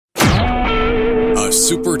a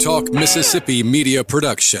SuperTalk Mississippi media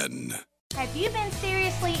production. Have you been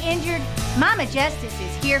seriously injured? Mama Justice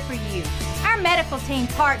is here for you. Our medical team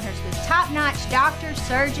partners with top-notch doctors,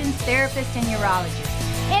 surgeons, therapists, and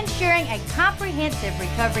urologists, ensuring a comprehensive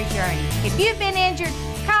recovery journey. If you've been injured,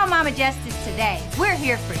 call Mama Justice today. We're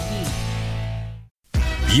here for you.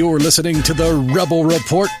 You're listening to the Rebel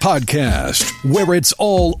Report podcast, where it's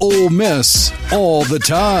all Ole Miss all the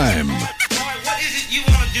time. What is it you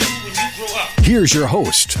want to do when you grow up? Here's your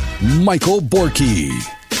host, Michael Borky.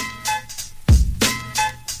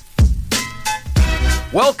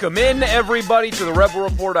 Welcome in, everybody, to the Rebel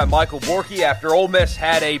Report. I'm Michael Borky. After Ole Miss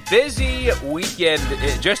had a busy weekend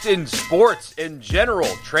just in sports in general,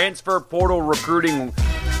 transfer portal recruiting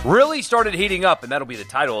really started heating up, and that'll be the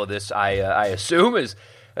title of this, I assume, is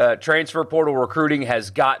transfer portal recruiting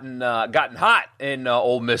has gotten hot in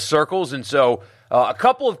Ole Miss circles, and so a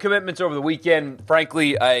couple of commitments over the weekend.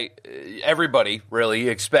 Frankly, everybody really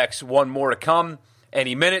expects one more to come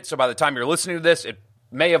any minute, so by the time you're listening to this, it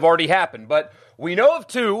may have already happened, but we know of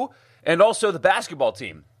two, and also the basketball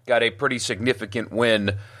team got a pretty significant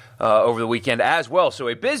win over the weekend as well. So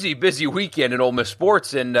a busy weekend in Ole Miss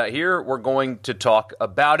sports, and here we're going to talk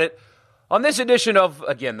about it on this edition of,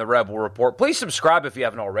 again, the Rebel Report. Please subscribe if you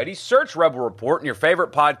haven't already. Search Rebel Report in your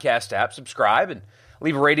favorite podcast app. Subscribe and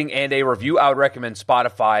leave a rating and a review. I would recommend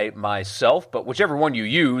Spotify myself, but whichever one you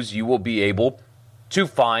use, you will be able to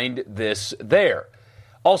find this there.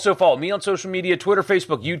 Also, follow me on social media, Twitter,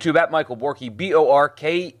 Facebook, YouTube, at Michael Borky,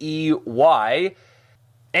 Borkey.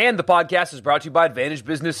 And the podcast is brought to you by Advantage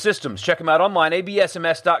Business Systems. Check them out online.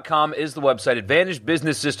 absms.com is the website. Advantage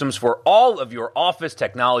Business Systems for all of your office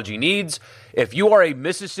technology needs. If you are a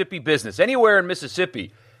Mississippi business, anywhere in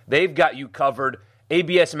Mississippi, they've got you covered.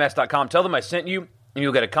 absms.com. Tell them I sent you, and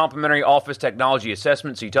you'll get a complimentary office technology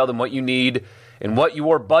assessment. So you tell them what you need and what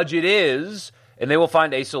your budget is, and they will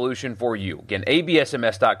find a solution for you. Again,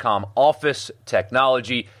 absms.com, office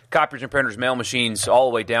technology, copiers and printers, mail machines, all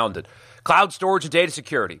the way down to cloud storage and data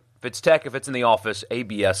security. If it's tech, if it's in the office,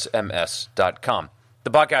 absms.com.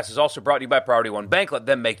 The podcast is also brought to you by Priority One Bank. Let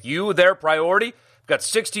them make you their priority. We've got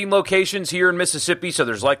 16 locations here in Mississippi, so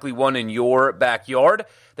there's likely one in your backyard.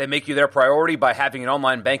 They make you their priority by having an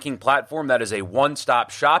online banking platform that is a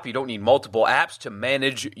one-stop shop. You don't need multiple apps to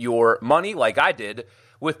manage your money like I did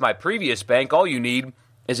with my previous bank. All you need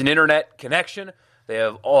is an internet connection. They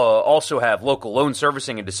also have local loan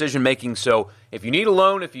servicing and decision-making. So if you need a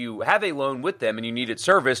loan, if you have a loan with them and you need it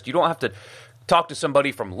serviced, you don't have to talk to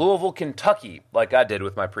somebody from Louisville, Kentucky, like I did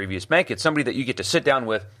with my previous bank. It's somebody that you get to sit down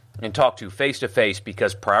with and talk to face-to-face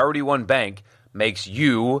because Priority One Bank makes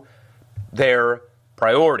you their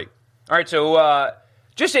priority. All right, so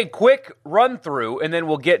just a quick run-through, and then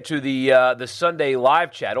we'll get to the Sunday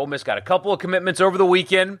live chat. Ole Miss got a couple of commitments over the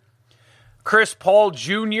weekend. Chris Paul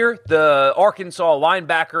Jr., the Arkansas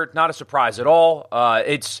linebacker, not a surprise at all.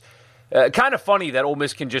 It's kind of funny that Ole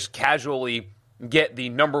Miss can just casually get the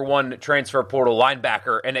number one transfer portal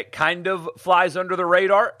linebacker, and it kind of flies under the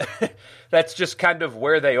radar. That's just kind of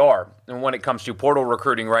where they are and when it comes to portal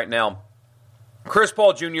recruiting right now. Chris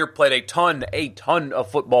Paul Jr. played a ton of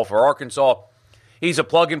football for Arkansas. He's a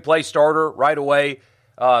plug-and-play starter right away,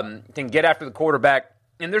 can get after the quarterback,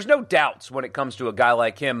 and there's no doubts when it comes to a guy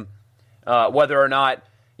like him whether or not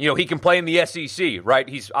he can play in the SEC, right?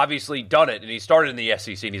 He's obviously done it, and he started in the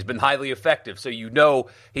SEC, and he's been highly effective, so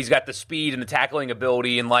he's got the speed and the tackling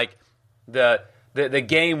ability, and the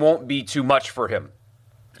game won't be too much for him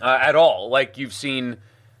at all. Like you've seen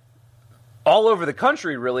all over the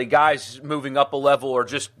country, really, guys moving up a level or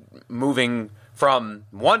just moving from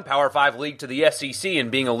one Power 5 league to the SEC and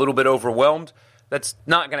being a little bit overwhelmed. That's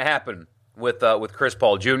not going to happen with Chris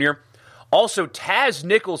Paul Jr. Also, Taz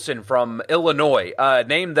Nicholson from Illinois, a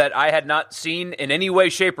name that I had not seen in any way,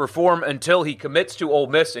 shape, or form until he commits to Ole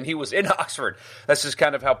Miss, and he was in Oxford. That's just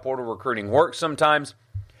kind of how portal recruiting works sometimes.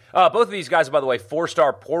 Both of these guys, by the way,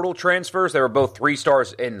 4-star portal transfers. They were both 3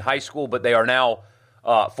 stars in high school, but they are now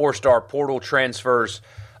 4-star portal transfers.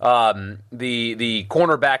 The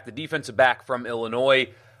cornerback, the defensive back from Illinois,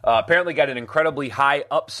 apparently got an incredibly high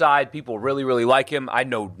upside. People really, really like him. I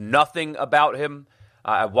know nothing about him.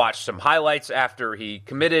 I watched some highlights after he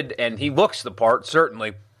committed, and he looks the part,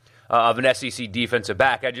 certainly, of an SEC defensive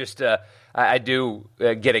back. I do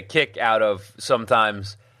get a kick out of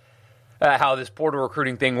sometimes how this portal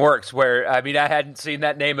recruiting thing works, where, I hadn't seen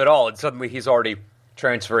that name at all, and suddenly he's already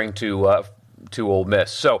transferring to Ole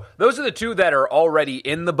Miss. So those are the two that are already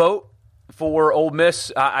in the boat for Ole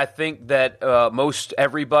Miss. I think that most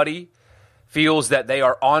everybody feels that they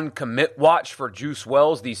are on commit watch for Juice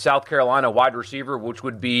Wells, the South Carolina wide receiver, which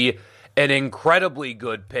would be an incredibly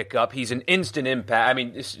good pickup. He's an instant impact. I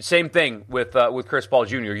mean, same thing with Chris Paul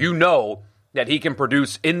Jr. You know that he can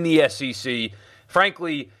produce in the SEC,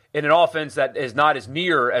 frankly, in an offense that is not as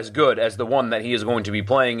near as good as the one that he is going to be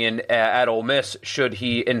playing in at Ole Miss, should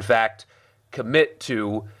he, in fact, commit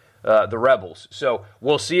to the Rebels. So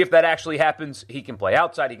we'll see if that actually happens. He can play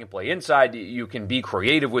outside. He can play inside. You can be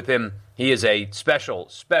creative with him. He is a special,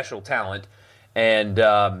 special talent. And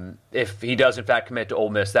if he does, in fact, commit to Ole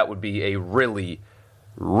Miss, that would be a really,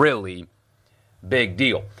 really big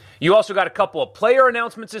deal. You also got a couple of player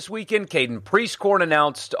announcements this weekend. Caden Prieskorn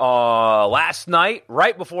announced last night,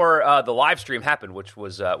 right before the live stream happened, which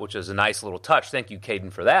was a nice little touch. Thank you,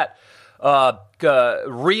 Caden, for that.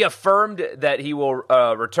 Reaffirmed that he will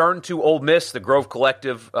return to Ole Miss. The Grove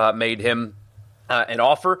Collective made him an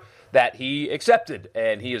offer that he accepted,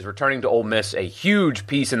 and he is returning to Ole Miss, a huge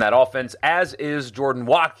piece in that offense, as is Jordan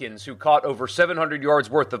Watkins, who caught over 700 yards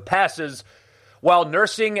worth of passes while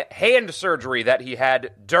nursing hand surgery that he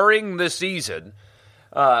had during the season.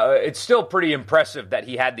 It's still pretty impressive that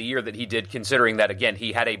he had the year that he did, considering that, again,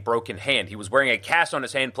 he had a broken hand. He was wearing a cast on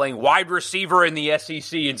his hand, playing wide receiver in the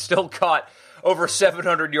SEC, and still caught over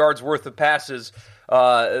 700 yards worth of passes.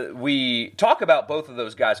 We talk about both of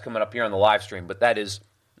those guys coming up here on the live stream, but that is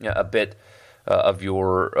a bit of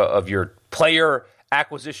your player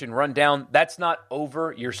acquisition rundown. That's not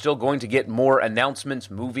over. You're still going to get more announcements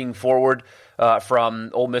moving forward from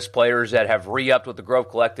Ole Miss players that have re-upped with the Grove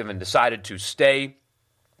Collective and decided to stay.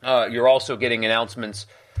 You're also getting announcements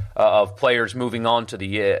of players moving on to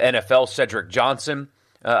the NFL. Cedric Johnson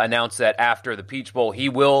announced that after the Peach Bowl, he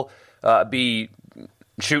will be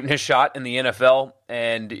shooting his shot in the NFL.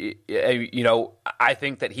 And, I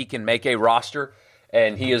think that he can make a roster.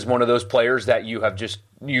 And he is one of those players that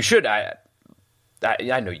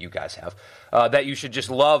I know you guys have, that you should just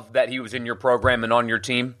love that he was in your program and on your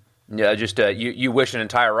team. Yeah, you wish an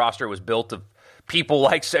entire roster was built of people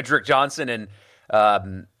like Cedric Johnson.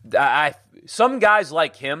 And some guys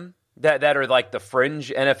like him that are like the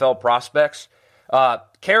fringe NFL prospects,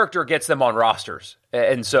 character gets them on rosters.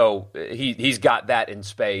 And so he's got that in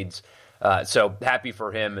spades. So happy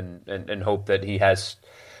for him and hope that he has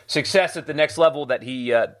success at the next level that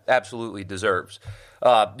he absolutely deserves.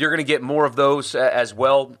 You're going to get more of those as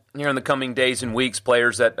well here in the coming days and weeks.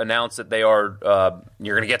 Players that announce that they are,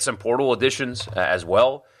 you're going to get some portal additions as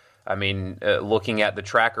well. I mean, looking at the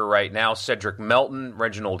tracker right now, Cedric Melton,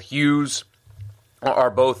 Reginald Hughes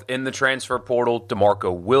are both in the transfer portal.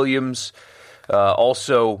 DeMarco Williams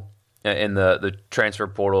also in the transfer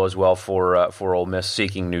portal as well for Ole Miss,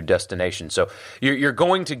 seeking new destinations. So you're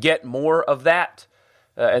going to get more of that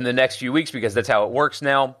in the next few weeks, because that's how it works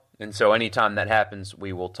now. And so anytime that happens,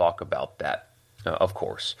 we will talk about that, of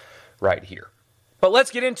course, right here. But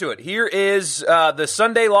let's get into it. Here is the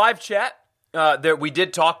Sunday live chat. There we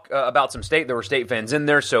did talk about some state. There were state fans in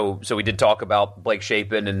there, so we did talk about Blake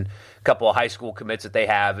Shapen and a couple of high school commits that they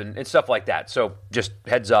have and stuff like that. So just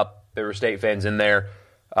heads up, there were state fans in there,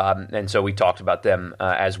 and so we talked about them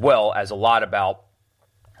as well as a lot about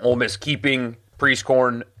Ole Miss keeping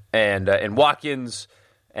Prieskorn and Watkins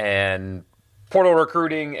and portal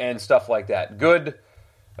recruiting and stuff like that. Good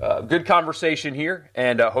conversation here,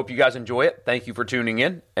 and hope you guys enjoy it. Thank you for tuning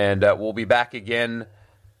in, and we'll be back again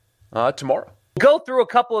tomorrow. Go through a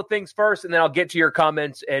couple of things first, and then I'll get to your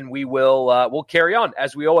comments, and we'll carry on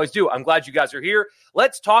as we always do. I'm glad you guys are here.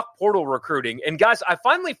 Let's talk portal recruiting. And guys, I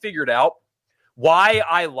finally figured out why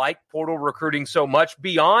I like portal recruiting so much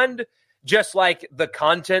beyond just like the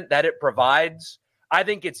content that it provides. I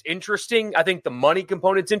think it's interesting. I think the money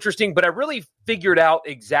component's interesting, but I really figured out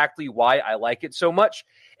exactly why I like it so much.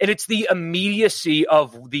 And it's the immediacy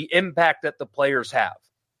of the impact that the players have.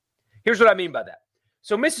 Here's what I mean by that.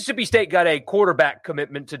 So Mississippi State got a quarterback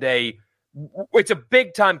commitment today. It's a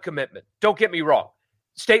big-time commitment. Don't get me wrong.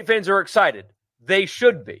 State fans are excited. They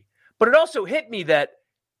should be. But it also hit me that,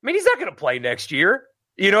 he's not going to play next year.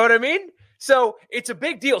 You know what I mean? So it's a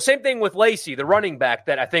big deal. Same thing with Lacey, the running back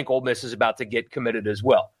that I think Ole Miss is about to get committed as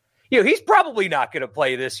well. He's probably not going to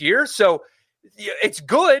play this year. So it's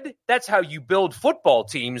good. That's how you build football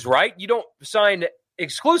teams, right? You don't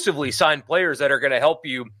exclusively sign players that are going to help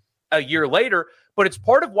you a year later. But it's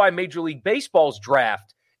part of why Major League Baseball's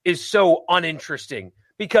draft is so uninteresting,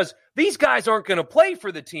 because these guys aren't going to play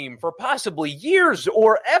for the team for possibly years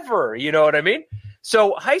or ever. You know what I mean?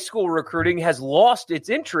 So high school recruiting has lost its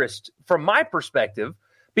interest from my perspective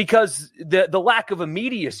because the lack of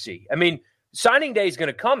immediacy. Signing day is going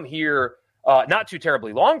to come here not too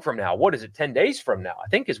terribly long from now. What is it, 10 days from now, I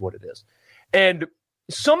think is what it is. And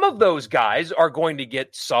some of those guys are going to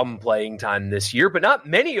get some playing time this year, but not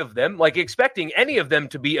many of them. Like expecting any of them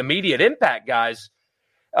to be immediate impact guys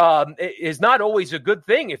is not always a good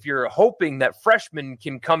thing if you're hoping that freshmen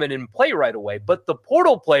can come in and play right away. But the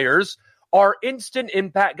portal players are instant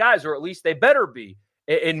impact guys, or at least they better be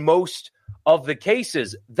in most of the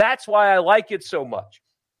cases. That's why I like it so much.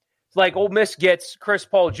 It's like Ole Miss gets Chris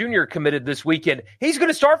Paul Jr. committed this weekend. He's going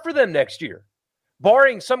to start for them next year,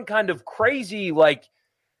 barring some kind of crazy like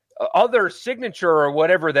other signature or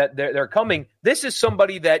whatever that they're coming. This is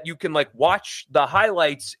somebody that you can like watch the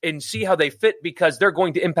highlights and see how they fit because they're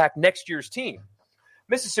going to impact next year's team.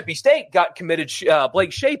 Mississippi State got committed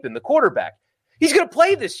Blake Shapen, the quarterback. He's going to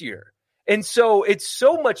play this year. And so it's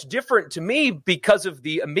so much different to me because of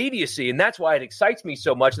the immediacy. And that's why it excites me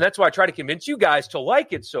so much. And that's why I try to convince you guys to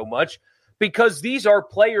like it so much, because these are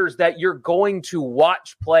players that you're going to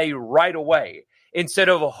watch play right away instead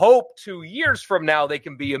of hope 2 years from now they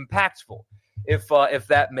can be impactful, if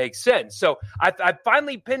that makes sense. So I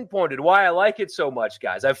finally pinpointed why I like it so much,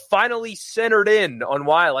 guys. I've finally centered in on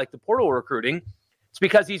why I like the portal recruiting. It's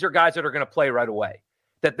because these are guys that are going to play right away,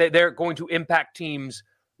 that they're going to impact teams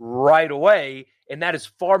right away, and that is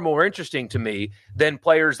far more interesting to me than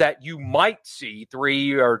players that you might see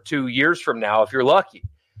 3 or 2 years from now if you're lucky.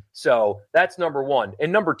 So that's number one.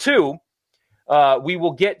 And number two, we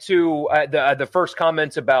will get to the first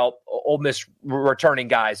comments about Ole Miss returning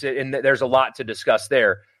guys, and there's a lot to discuss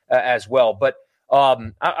there as well. But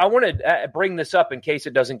I want to bring this up in case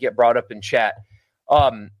it doesn't get brought up in chat.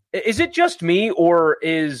 Is it just me, or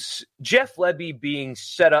is Jeff Lebby being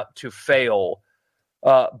set up to fail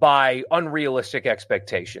by unrealistic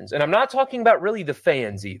expectations? And I'm not talking about really the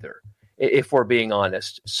fans either, if we're being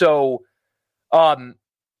honest. So,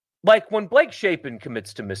 like when Blake Shapen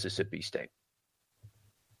commits to Mississippi State,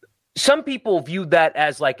 some people view that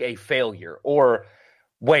as like a failure, or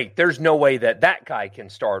wait, there's no way that guy can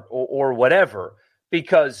start, or whatever,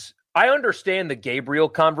 because I understand the Gabriel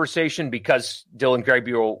conversation because Dylan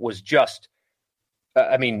Gabriel was just,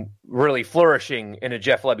 really flourishing in a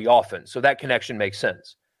Jeff Lebby offense. So that connection makes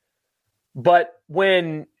sense. But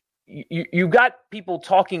when you got people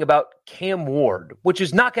talking about Cam Ward, which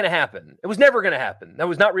is not going to happen. It was never going to happen. That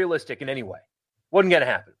was not realistic in any way. Wasn't going to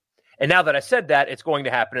happen. And now that I said that, it's going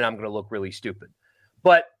to happen and I'm going to look really stupid.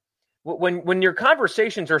 But when your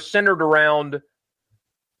conversations are centered around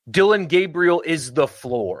Dylan Gabriel is the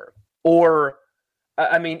floor, or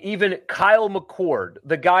even Kyle McCord,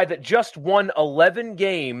 the guy that just won 11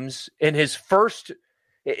 games in his first,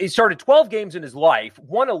 he started 12 games in his life,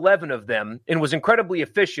 won 11 of them, and was incredibly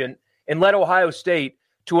efficient and led Ohio State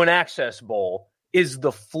to an Access Bowl, is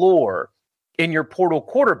the floor in your portal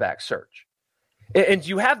quarterback search. And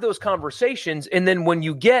you have those conversations, and then when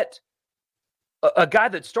you get a guy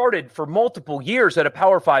that started for multiple years at a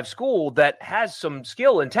Power 5 school that has some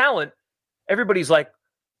skill and talent, everybody's like,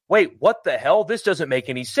 wait, what the hell? This doesn't make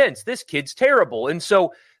any sense. This kid's terrible. And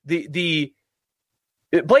so the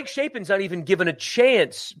Blake Shapen's not even given a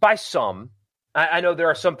chance by some. I know there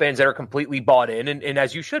are some fans that are completely bought in, and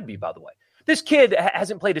as you should be, by the way. This kid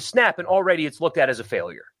hasn't played a snap, and already it's looked at as a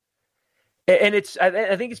failure. And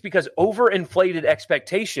I think it's because overinflated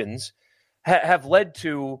expectations have led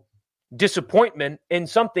to disappointment in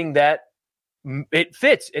something that it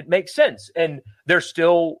fits. It makes sense. And they're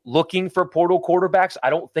still looking for portal quarterbacks. I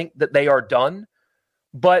don't think that they are done.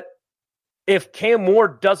 But if Cam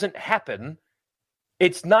Ward doesn't happen,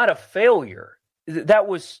 it's not a failure. That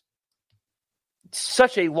was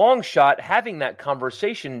such a long shot. Having that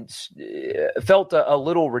conversation felt a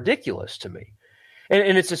little ridiculous to me.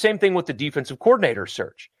 And it's the same thing with the defensive coordinator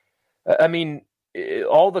search.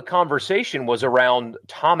 All the conversation was around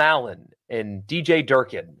Tom Allen and DJ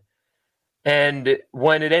Durkin. And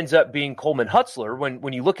when it ends up being Coleman Hutzler,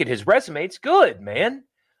 when you look at his resume, it's good, man.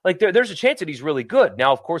 Like there's a chance that he's really good.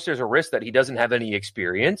 Now, of course, there's a risk that he doesn't have any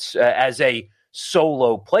experience as a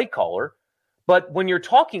solo play caller. But when you're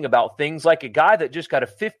talking about things like a guy that just got a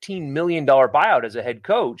 $15 million buyout as a head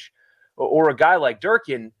coach, or a guy like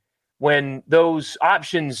Durkin, when those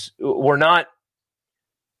options were not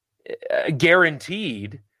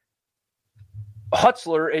guaranteed,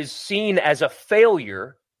 Hutzler is seen as a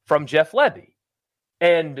failure from Jeff Lebby.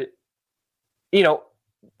 And,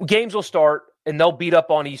 games will start and they'll beat up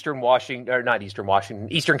on Eastern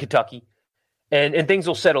Kentucky, and things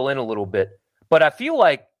will settle in a little bit. But I feel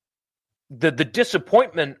like the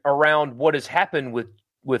disappointment around what has happened with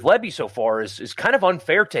Lebby so far is kind of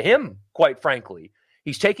unfair to him, quite frankly.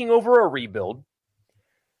 He's taking over a rebuild.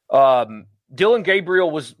 Dylan Gabriel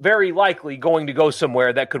was very likely going to go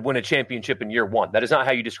somewhere that could win a championship in year one. That is not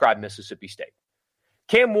how you describe Mississippi State.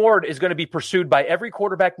 Cam Ward is going to be pursued by every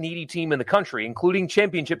quarterback needy team in the country, including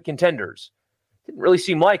championship contenders. Didn't really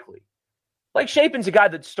seem likely. Blake Shapen's a guy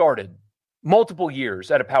that started multiple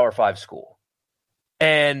years at a Power 5 school.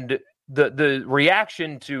 And the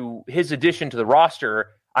reaction to his addition to the roster,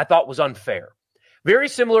 I thought was unfair. Very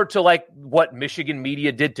similar to like what Michigan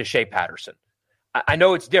media did to Shea Patterson. I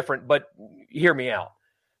know it's different, but hear me out.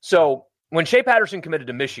 So when Shea Patterson committed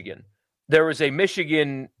to Michigan, there was a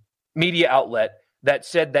Michigan media outlet that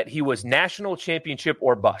said that he was national championship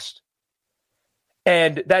or bust.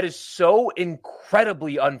 And that is so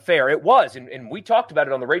incredibly unfair. It was, and we talked about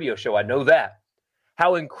it on the radio show. I know that.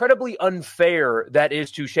 How incredibly unfair that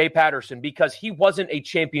is to Shea Patterson because he wasn't a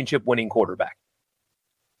championship winning quarterback.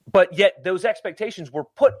 But yet those expectations were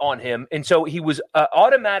put on him. And so he was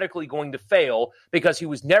automatically going to fail because he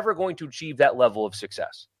was never going to achieve that level of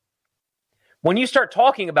success. When you start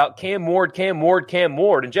talking about Cam Ward, and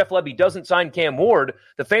Jeff Lebby doesn't sign Cam Ward,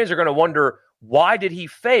 the fans are going to wonder, why did he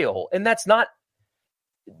fail? And that's not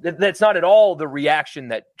at all the reaction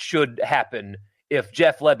that should happen if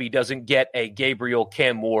Jeff Lebby doesn't get a Gabriel,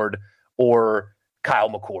 Cam Ward, or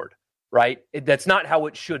Kyle McCord, right? That's not how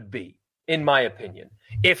it should be, in my opinion.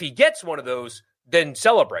 If he gets one of those, then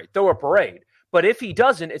celebrate, throw a parade. But if he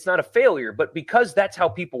doesn't, it's not a failure. But because that's how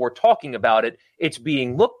people were talking about it, it's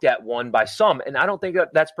being looked at one by some. And I don't think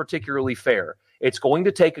that's particularly fair. It's going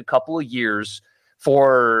to take a couple of years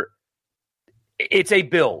it's a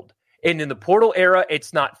build. And in the portal era,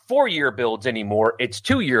 it's not 4-year builds anymore. It's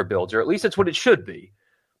 2-year builds, or at least that's what it should be.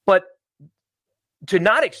 But to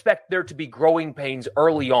not expect there to be growing pains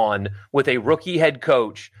early on with a rookie head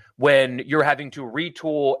coach when you're having to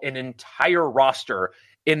retool an entire roster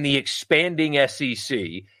in the expanding SEC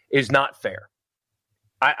is not fair.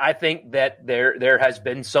 I think that there has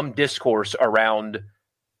been some discourse around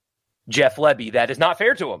Jeff Lebby that is not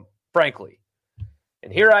fair to him, frankly.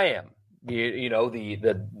 And here I am, the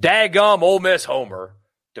daggum Ole Miss homer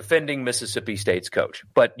defending Mississippi State's coach.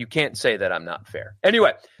 But you can't say that I'm not fair.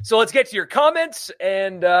 Anyway, so let's get to your comments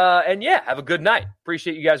and yeah, have a good night.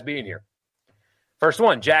 Appreciate you guys being here. First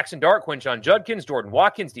one, Jackson Dart, Quinshon Judkins, Jordan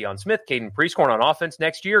Watkins, Deion Smith, Caden Prieskorn on offense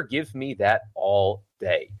next year. Give me that all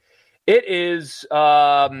day. It is,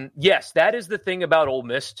 yes, that is the thing about Ole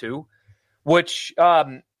Miss too, which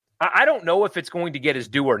I don't know if it's going to get his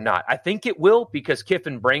due or not. I think it will because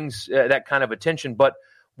Kiffin brings that kind of attention. But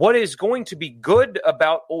what is going to be good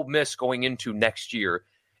about Ole Miss going into next year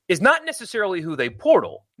is not necessarily who they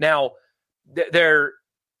portal. Now, there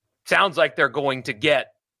sounds like they're going to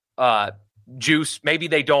get juice. Maybe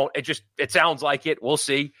they don't. It sounds like it. We'll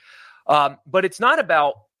see. But it's not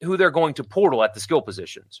about who they're going to portal at the skill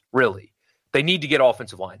positions, really. They need to get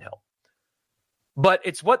offensive line help. But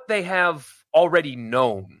it's what they have already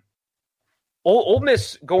known. Ole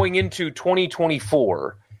Miss going into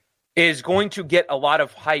 2024 is going to get a lot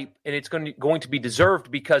of hype, and it's going to be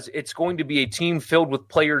deserved because it's going to be a team filled with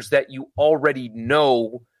players that you already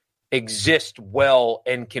know exist well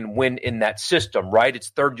and can win in that system, right? It's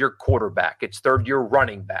third-year quarterback. It's third-year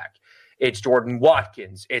running back. It's Jordan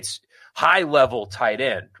Watkins. It's high-level tight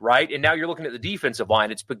end, right? And now you're looking at the defensive line.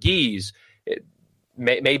 It's Pegues.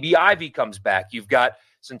 Maybe Ivy comes back. You've got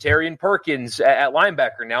Centarian Perkins at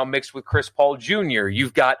linebacker now mixed with Chris Paul Jr.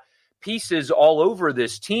 You've got pieces all over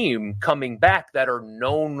this team coming back that are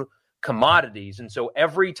known commodities. And so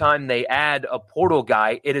every time they add a portal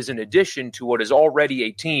guy, it is an addition to what is already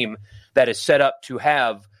a team that is set up to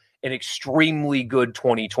have an extremely good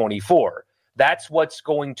 2024. That's what's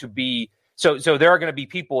going to be. So there are going to be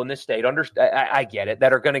people in this state, I get it,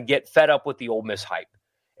 that are going to get fed up with the Ole Miss hype.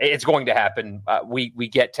 It's going to happen. We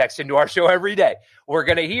get texts into our show every day. We're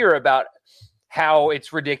going to hear about how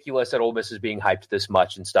it's ridiculous that Ole Miss is being hyped this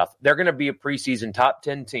much and stuff. They're going to be a preseason top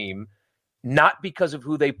 10 team, not because of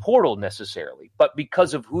who they portal necessarily, but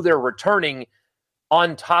because of who they're returning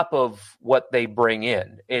on top of what they bring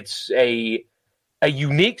in. It's a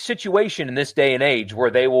unique situation in this day and age where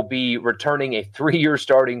they will be returning a 3-year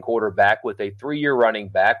starting quarterback with a 3-year running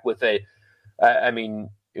back with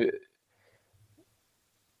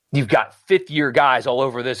you've got 5th-year guys all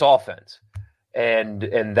over this offense. And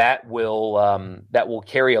that will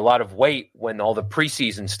carry a lot of weight when all the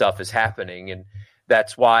preseason stuff is happening. And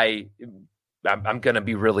that's why I'm going to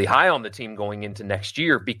be really high on the team going into next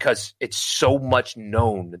year because it's so much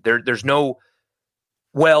known. There's no,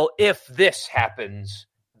 well, if this happens,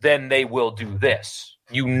 then they will do this.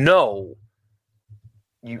 You know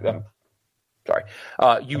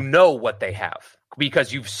what they have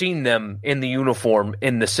because you've seen them in the uniform,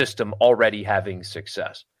 in the system already having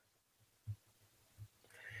success.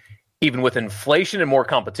 even with inflation and more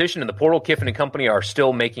competition in the portal, Kiffin and company are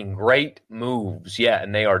still making great moves. Yeah,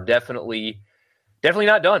 and they are definitely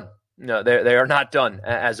not done. No, they are not done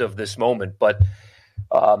as of this moment. But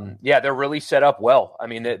they're really set up well. I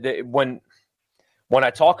mean, when I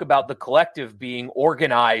talk about the collective being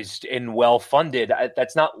organized and well funded,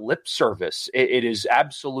 that's not lip service. It is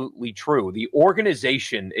absolutely true. The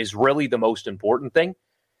organization is really the most important thing.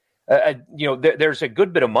 There's a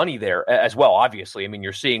good bit of money there as well, obviously. I mean,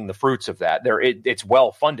 you're seeing the fruits of that. It's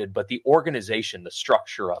well funded, but the organization, the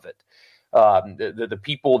structure of it, the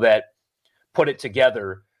people that put it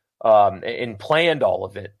together and planned all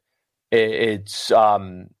of it, it's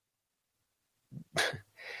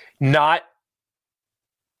not,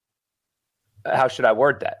 how should I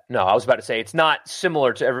word that? No, I was about to say it's not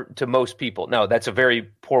similar to most people. No, that's a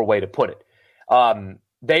very poor way to put it.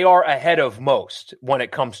 They are ahead of most when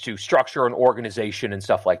it comes to structure and organization and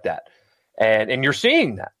stuff like that. And you're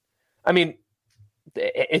seeing that. I mean,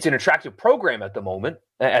 it's an attractive program at the moment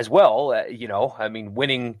as well. I mean,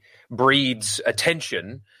 winning breeds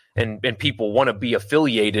attention and people want to be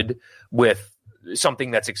affiliated with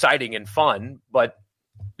something that's exciting and fun. But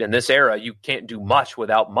in this era, you can't do much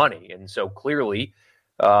without money. And so clearly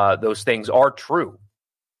those things are true.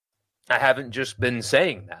 I haven't just been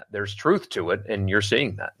saying that. There's truth to it, and you're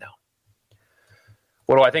seeing that now.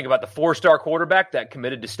 What do I think about the 4-star quarterback that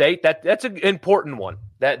committed to State? That's an important one.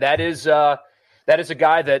 That is a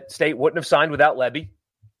guy that State wouldn't have signed without Lebby.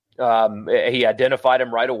 He identified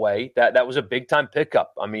him right away. That was a big-time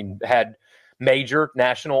pickup. I mean, had major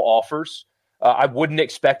national offers. I wouldn't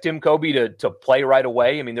expect him, Kobe, to play right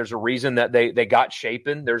away. I mean, there's a reason that they got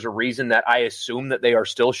Shapen. There's a reason that I assume that they are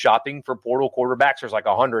still shopping for portal quarterbacks. There's like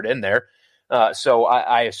 100 in there. So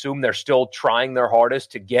I assume they're still trying their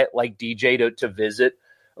hardest to get like DJ to visit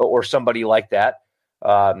or somebody like that.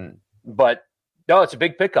 But no, it's a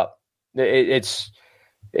big pickup. It's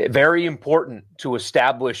very important to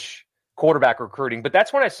establish quarterback recruiting. But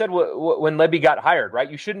that's when I said when Lebby got hired,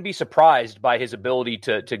 right? You shouldn't be surprised by his ability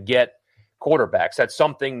to get quarterbacks. That's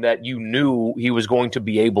something that you knew he was going to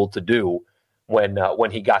be able to do when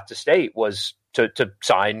he got to State, was to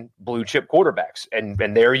sign blue chip quarterbacks. And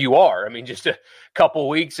there you are. I mean, just a couple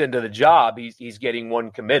weeks into the job, he's getting one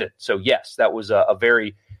committed. So yes, that was a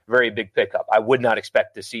very, very big pickup. I would not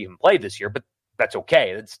expect to see him play this year, but that's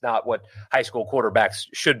okay. That's not what high school quarterbacks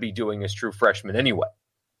should be doing as true freshmen anyway.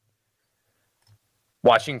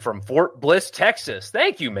 Watching from Fort Bliss, Texas.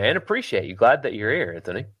 Thank you, man. Appreciate you. Glad that you're here,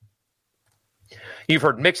 Anthony. You've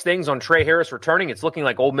heard mixed things on Trey Harris returning. It's looking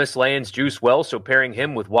like Ole Miss lands Juice Wells, so pairing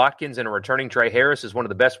him with Watkins and a returning Trey Harris is one of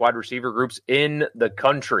the best wide receiver groups in the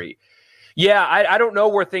country. Yeah, I don't know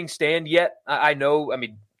where things stand yet. I know, I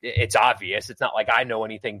mean, it's obvious. It's not like I know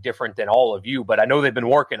anything different than all of you, but I know they've been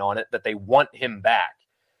working on it, that they want him back.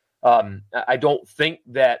 I don't think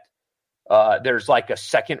that there's like a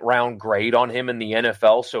second-round grade on him in the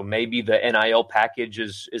NFL, so maybe the NIL package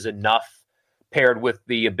is enough, paired with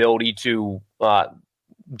the ability to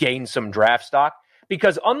gain some draft stock.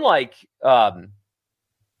 Because unlike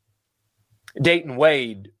Dayton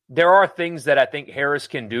Wade, there are things that I think Harris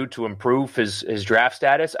can do to improve his draft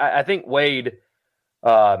status. I think Wade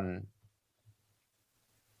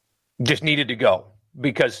just needed to go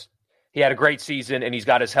because he had a great season and he's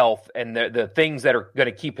got his health, and the things that are going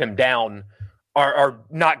to keep him down are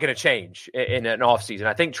not going to change in an offseason.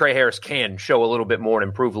 I think Trey Harris can show a little bit more and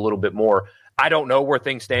improve a little bit more. I don't know where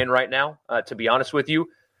things stand right now, to be honest with you.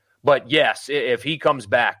 But yes, if he comes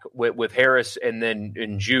back with Harris and then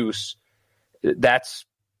in Juice, that's,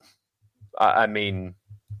 I mean,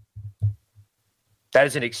 that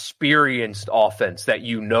is an experienced offense that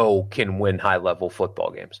you know can win high-level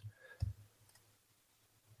football games.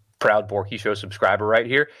 Proud Borky Show subscriber right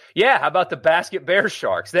here. Yeah, how about the Basket Bear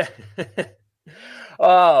Sharks?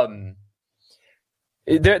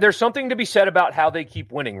 There's something to be said about how they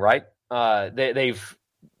keep winning, right? They've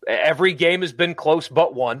every game has been close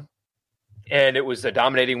but one, and it was a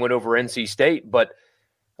dominating win over NC State. But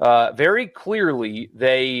very clearly,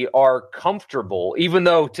 they are comfortable, even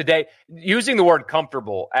though today, using the word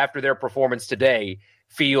comfortable after their performance today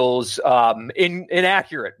feels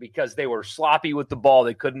inaccurate because they were sloppy with the ball.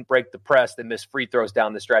 They couldn't break the press. They missed free throws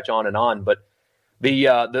down the stretch, on and on. But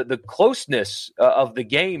the closeness of the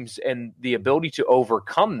games and the ability to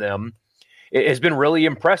overcome them has been really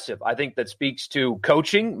impressive. I think that speaks to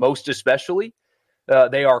coaching, most especially.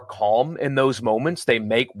 They are calm in those moments. They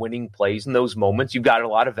make winning plays in those moments. You've got a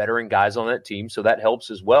lot of veteran guys on that team, so that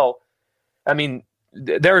helps as well. I mean,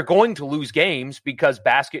 they're going to lose games because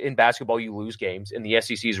in basketball you lose games, and the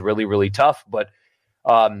SEC is really, really tough. But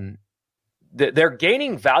they're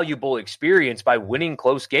gaining valuable experience by winning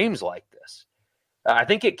close games like this. I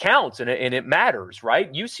think it counts and it matters,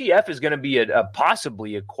 right? UCF is going to be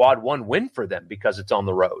possibly a quad one win for them because it's on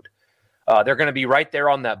the road. They're going to be right there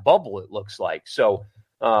on that bubble, it looks like. So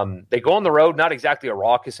they go on the road, not exactly a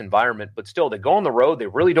raucous environment, but still they go on the road. They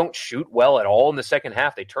really don't shoot well at all in the second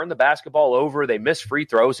half. They turn the basketball over. They miss free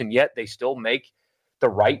throws, and yet they still make the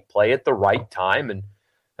right play at the right time. And,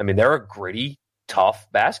 I mean, they're a gritty,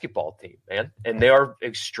 tough basketball team, man, and they are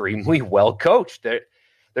extremely well coached.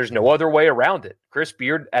 There's no other way around it. Chris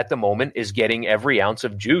Beard at the moment is getting every ounce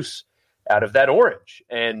of juice out of that orange.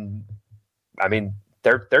 And, I mean,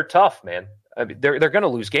 they're tough, man. I mean, they're going to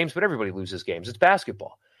lose games, but everybody loses games. It's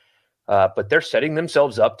basketball. But they're setting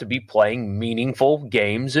themselves up to be playing meaningful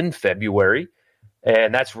games in February,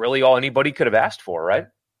 and that's really all anybody could have asked for, right?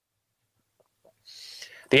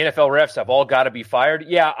 The NFL refs have all got to be fired.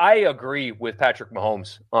 Yeah, I agree with Patrick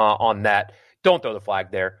Mahomes on that. Don't throw the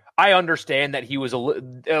flag there. I understand that he was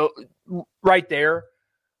right there.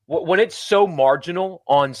 When it's so marginal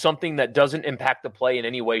on something that doesn't impact the play in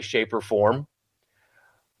any way, shape, or form,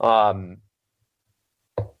 I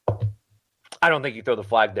don't think you throw the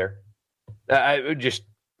flag there. I would just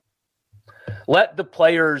let the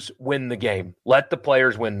players win the game. Let the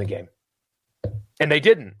players win the game. And they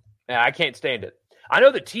didn't. I can't stand it. I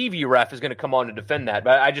know the TV ref is going to come on to defend that,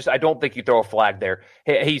 but I don't think you throw a flag there.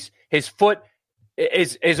 His foot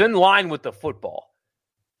is in line with the football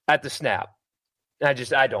at the snap. I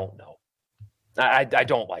don't know. I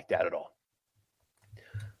don't like that at all.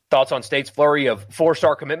 Thoughts on State's flurry of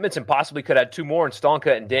 4-star commitments and possibly could add 2 more in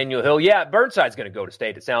Stonka and Daniel Hill? Yeah, Burnside's going to go to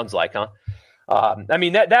State, it sounds like, huh? I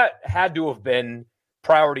mean, that had to have been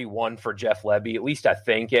priority 1 for Jeff Lebby, at least I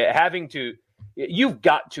think. You've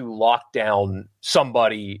got to lock down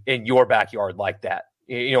somebody in your backyard like that.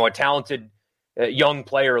 You know, a talented young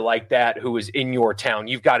player like that who is in your town.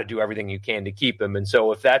 You've got to do everything you can to keep him. And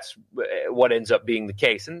so if that's what ends up being the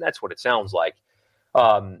case, and that's what it sounds like,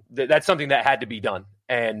 that's something that had to be done.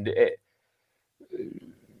 And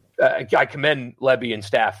I commend Lebby and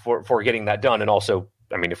staff for getting that done. And also,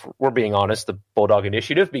 I mean, if we're being honest, the Bulldog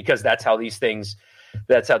Initiative, because that's how these things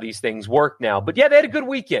work now. But yeah, they had a good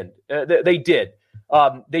weekend. They did.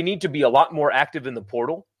 They need to be a lot more active in the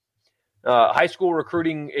portal. High school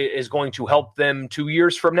recruiting is going to help them 2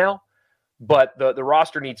 years from now, but the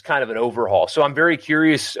roster needs kind of an overhaul. So I'm very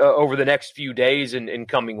curious over the next few days and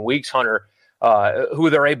coming weeks, Hunter, who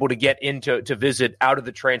they're able to get into to visit out of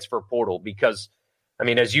the transfer portal, because, I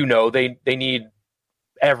mean, as you know, they need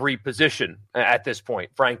every position at this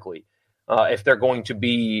point, frankly, if they're going to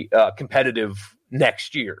be competitive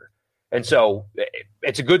next year. And so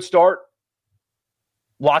it's a good start.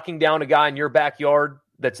 Locking down a guy in your backyard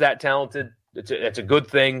that's that talented, it's a good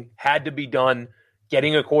thing. Had to be done.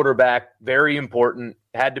 Getting a quarterback, very important,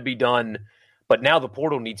 had to be done. But now the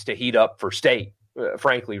portal needs to heat up for State,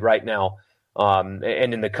 frankly, right now. And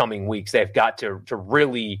in the coming weeks, they've got to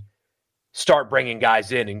really start bringing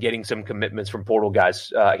guys in and getting some commitments from portal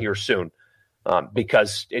guys here soon,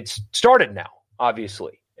 because it's started now,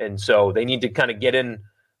 obviously. And so they need to kind of get in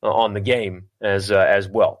on the game as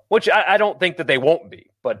well, which I don't think that they won't be,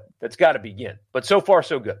 but that's got to begin. But so far,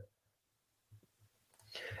 so good.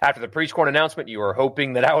 After the Preachcorn announcement, you were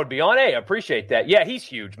hoping that I would be on. Hey, I appreciate that. Yeah, he's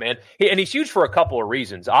huge, man. And he's huge for a couple of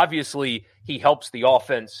reasons. Obviously, he helps the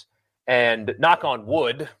offense, and knock on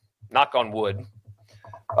wood,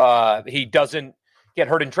 he doesn't get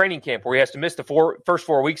hurt in training camp where he has to miss the first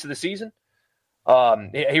 4 weeks of the season.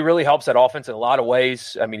 He really helps that offense in a lot of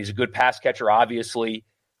ways. I mean, he's a good pass catcher, obviously,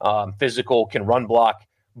 physical, can run block.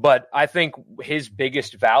 But I think his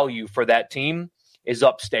biggest value for that team is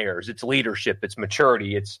upstairs. It's leadership. It's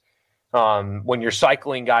maturity. It's when you're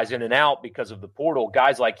cycling guys in and out because of the portal,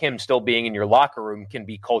 guys like him still being in your locker room can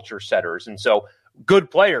be culture setters. And so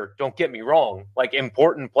good player, don't get me wrong, like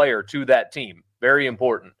important player to that team. Very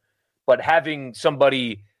important. But having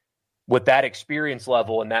somebody with that experience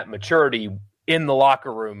level and that maturity in the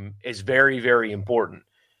locker room is very, very important.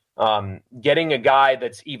 Getting a guy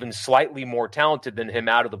that's even slightly more talented than him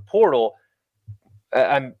out of the portal,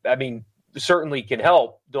 I mean, certainly can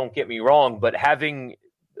help, don't get me wrong, but having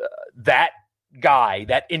that guy,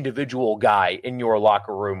 that individual guy in your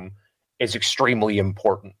locker room is extremely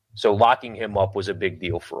important. So locking him up was a big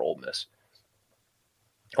deal for Ole Miss.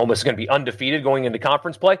 Ole Miss is going to be undefeated going into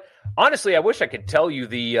conference play. Honestly, I wish I could tell you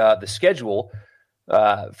the schedule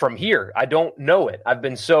from here. I don't know it. I've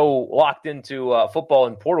been so locked into football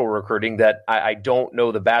and portal recruiting that I don't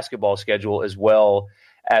know the basketball schedule as well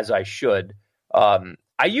as I should.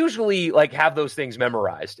 I usually have those things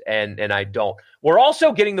memorized, and I don't. We're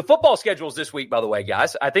also getting the football schedules this week, by the way,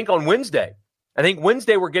 guys. I think on Wednesday.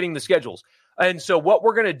 We're getting the schedules. And so what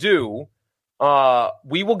we're going to do,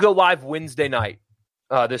 we will go live Wednesday night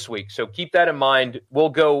this week. So keep that in mind. We'll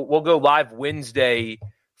go live Wednesday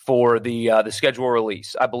for the schedule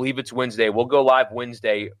release. I believe it's Wednesday. We'll go live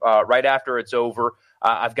Wednesday right after it's over.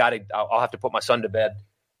 I'll have to put my son to bed.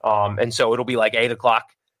 And so it'll be 8:00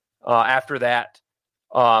 after that.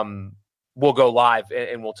 We'll go live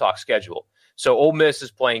and we'll talk schedule. So Ole Miss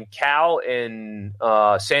is playing Cal in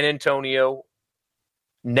San Antonio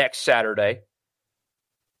next Saturday.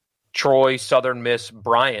 Troy, Southern Miss,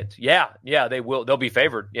 Bryant. Yeah, they will. They'll be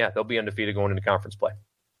favored. Yeah, they'll be undefeated going into conference play.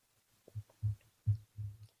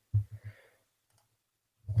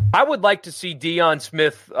 I would like to see Deion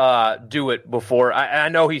Smith do it before. I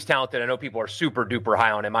know he's talented. I know people are super duper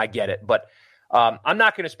high on him. I get it, but I'm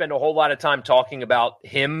not going to spend a whole lot of time talking about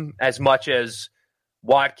him as much as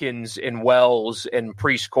Watkins and Wells and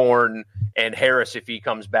Priest-Corn and Harris if he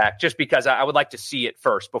comes back, just because I would like to see it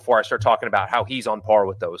first before I start talking about how he's on par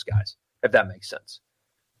with those guys, if that makes sense.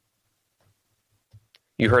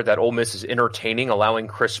 You heard that Ole Miss is entertaining allowing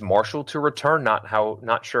Chris Marshall to return.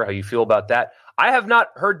 Not sure how you feel about that. I have not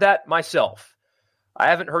heard that myself. I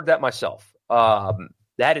haven't heard that myself.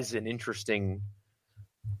 That is an interesting.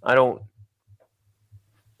 That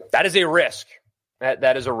is a risk.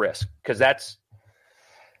 That is a risk because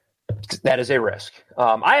that is a risk.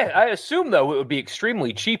 I assume though it would be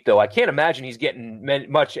extremely cheap though. I can't imagine he's getting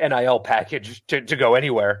much NIL package to go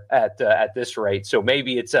anywhere at this rate. So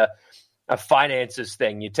maybe it's a finances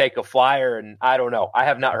thing. You take a flyer, and I don't know. I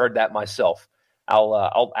have not heard that myself.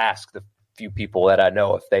 I'll ask the few people that I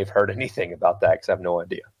know if they've heard anything about that because I have no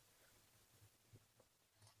idea.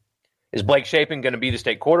 Is Blake Shapen going to be the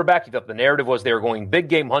state quarterback? You thought the narrative was they were going big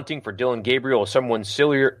game hunting for Dylan Gabriel or someone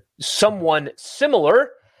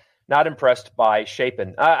similar. Not impressed by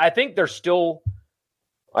Shapen. I think they're still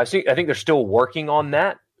working on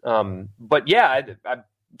that. But yeah, I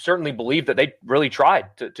certainly believe that they really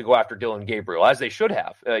tried to go after Dylan Gabriel, as they should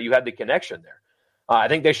have. You had the connection there. I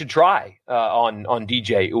think they should try on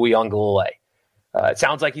DJ Uiagalelei. It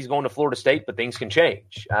sounds like he's going to Florida State, but things can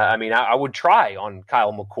change. I would try on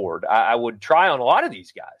Kyle McCord. I would try on a lot of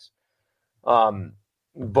these guys.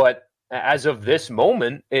 But as of this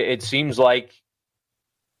moment, it seems like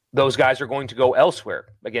those guys are going to go elsewhere.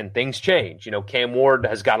 Again, things change. Cam Ward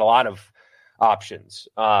has got a lot of options.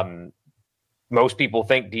 Most people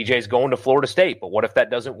think DJ's going to Florida State, but what if that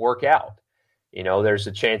doesn't work out? There's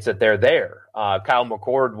a chance that they're there. Kyle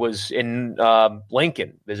McCord was in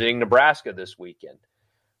Lincoln visiting Nebraska this weekend.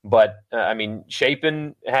 But,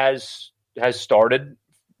 Shapen has started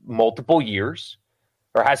multiple years,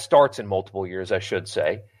 or has starts in multiple years, I should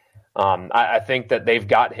say. I think that they've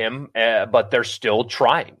got him, but they're still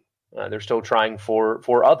trying. They're still trying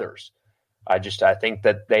for others. I think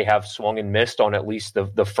that they have swung and missed on at least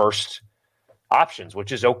the first options,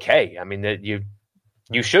 which is okay.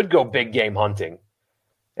 You should go big game hunting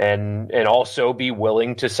and also be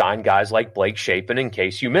willing to sign guys like Blake Shapen in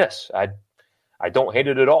case you miss. I don't hate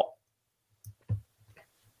it at all.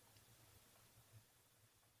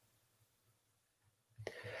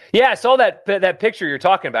 Yeah, I saw that picture you're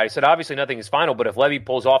talking about. He said, obviously nothing is final, but if Levy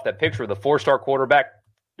pulls off that picture with a 4-star quarterback,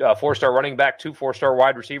 4-star running back, 2 4-star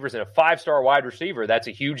wide receivers, and a 5-star wide receiver, that's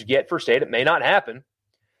a huge get for State. It may not happen,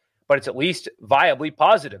 but it's at least viably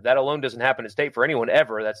positive. That alone doesn't happen at State for anyone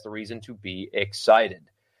ever. That's the reason to be excited.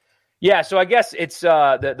 Yeah, so I guess it's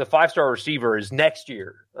the 5-star receiver is next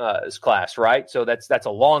year's class, right? So that's a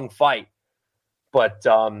long fight. But,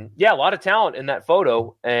 yeah, a lot of talent in that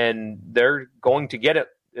photo, and they're going to get it,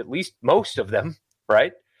 at least most of them,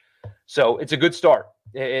 right? So it's a good start.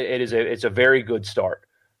 It's a very good start.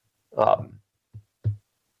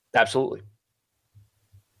 Absolutely.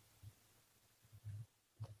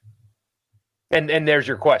 And there's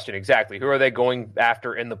your question. Exactly. Who are they going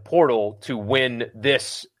after in the portal to win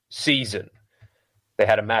this season? They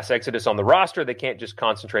had a mass exodus on the roster. They can't just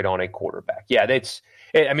concentrate on a quarterback. Yeah, they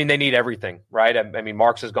need everything, right?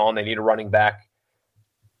 Marks is gone. They need a running back.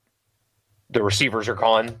 The receivers are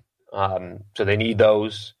gone. So they need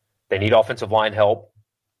those. They need offensive line help.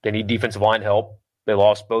 They need defensive line help. They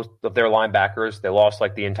lost both of their linebackers. They lost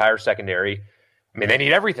the entire secondary. They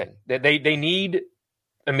need everything. They need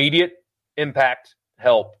immediate impact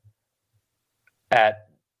help at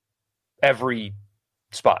every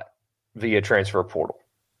spot via transfer portal.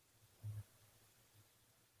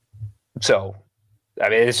 So,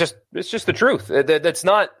 it's just the truth. That's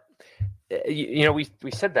not,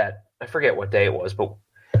 we said that. I forget what day it was, but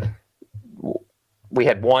we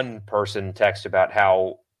had one person text about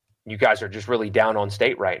how you guys are just really down on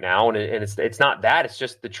State right now, and it's not that. It's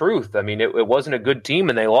just the truth. I mean, it wasn't a good team,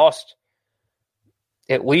 and they lost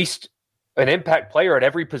at least an impact player at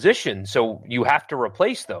every position, so you have to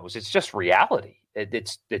replace those. It's just reality.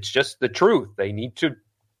 It's just the truth. They need to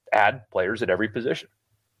add players at every position.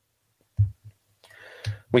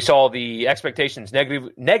 We saw the expectations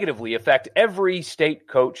negatively affect every State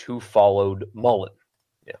coach who followed Mullen.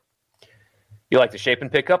 Yeah. You like the Shapen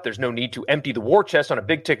pickup? There's no need to empty the war chest on a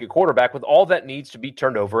big-ticket quarterback with all that needs to be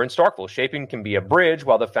turned over in Starkville. Shapen can be a bridge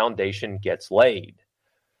while the foundation gets laid.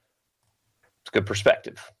 It's good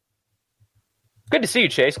perspective. Good to see you,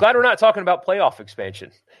 Chase. Glad we're not talking about playoff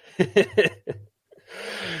expansion.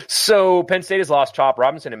 So Penn State has lost Chop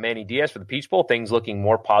Robinson and Manny Diaz for the Peach Bowl. Things looking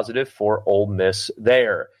more positive for Ole Miss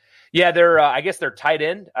there. Yeah, I guess their tight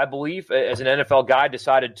end, I believe, as an NFL guy,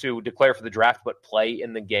 decided to declare for the draft but play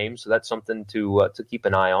in the game. So that's something to keep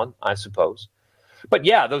an eye on, I suppose. But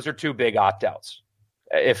yeah, those are two big opt-outs,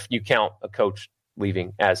 if you count a coach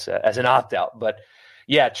leaving as an opt-out. But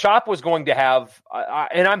yeah, Chop was going to have,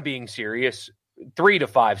 and I'm being serious, 3 to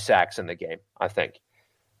 5 sacks in the game, I think.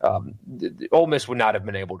 Ole Miss would not have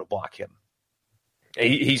been able to block him.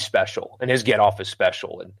 He's special, and his get-off is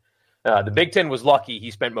special. And the Big Ten was lucky he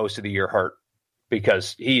spent most of the year hurt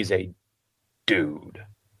because he is a dude.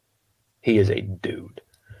 He is a dude.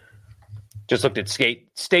 Just looked at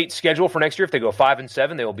State's schedule for next year. If they go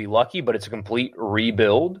 5-7, they will be lucky, but it's a complete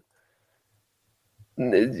rebuild.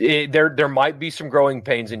 There might be some growing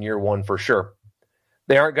pains in year one for sure.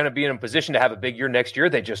 They aren't going to be in a position to have a big year next year.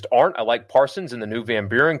 They just aren't. I like Parsons and the new Van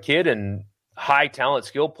Buren kid and high talent,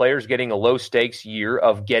 skilled players getting a low stakes year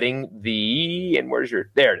of getting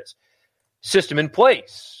there it is, system in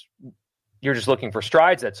place. You're just looking for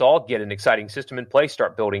strides. That's all. Get an exciting system in place.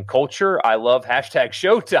 Start building culture. I love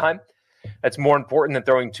 #Showtime. That's more important than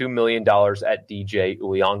throwing $2 million at DJ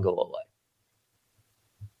Uiagalelei.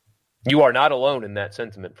 You are not alone in that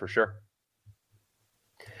sentiment for sure.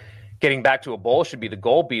 Getting back to a bowl should be the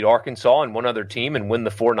goal. Beat Arkansas and one other team and win the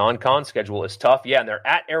 4 non-con. Schedule is tough. Yeah, and they're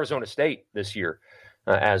at Arizona State this year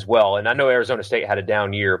as well. And I know Arizona State had a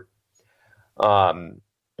down year, but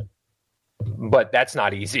that's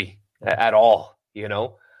not easy at all, you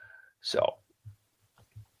know. So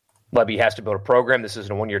Lebby has to build a program. This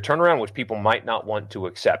isn't a one-year turnaround, which people might not want to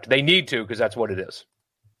accept. They need to, because that's what it is.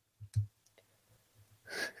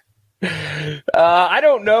 I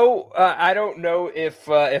don't know. I don't know if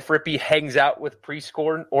Rippy hangs out with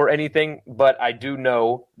Prieskorn or anything, but I do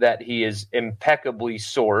know that he is impeccably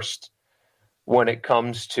sourced when it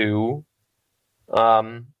comes to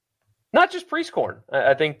not just Prieskorn.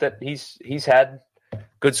 I think that he's had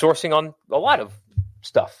good sourcing on a lot of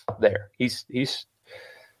stuff there. He's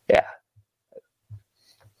yeah.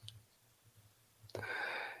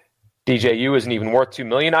 DJU isn't even worth $2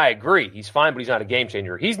 million. I agree. He's fine, but he's not a game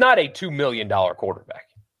changer. He's not a $2 million quarterback.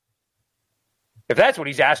 If that's what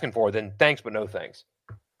he's asking for, then thanks, but no thanks.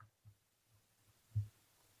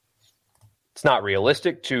 It's not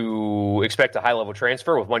realistic to expect a high-level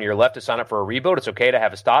transfer with 1 year left to sign up for a rebuild. It's okay to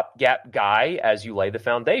have a stopgap guy as you lay the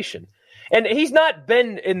foundation. And he's not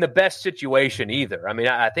been in the best situation either. I mean,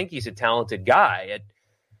 I think he's a talented guy.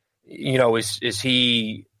 Is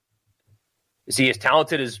he as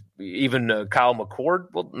talented as even Kyle McCord?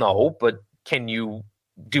 Well, no, but can you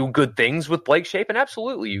do good things with Blake Shapen?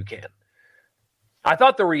 Absolutely you can. I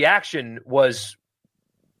thought the reaction was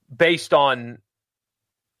based on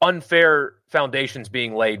unfair foundations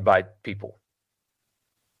being laid by people.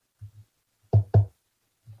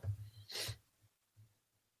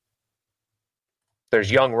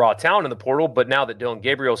 There's young, raw talent in the portal, but now that Dylan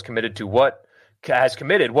Gabriel's committed what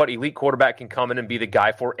elite quarterback can come in and be the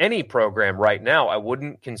guy for any program right now, I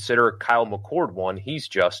wouldn't consider Kyle McCord one. He's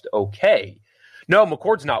just okay. No,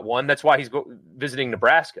 McCord's not one. That's why he's visiting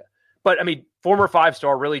Nebraska. But, I mean, former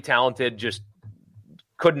 5-star, really talented, just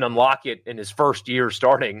couldn't unlock it in his first year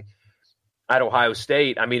starting at Ohio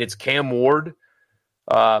State. I mean, it's Cam Ward.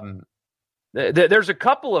 There's a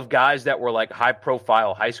couple of guys that were like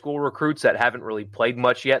high-profile high school recruits that haven't really played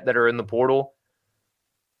much yet that are in the portal.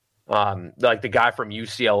 Like the guy from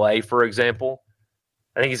UCLA, for example.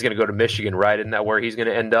 I think he's going to go to Michigan, right? Isn't that where he's going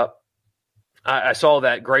to end up? I saw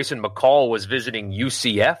that Grayson McCall was visiting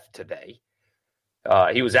UCF today.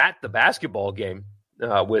 He was at the basketball game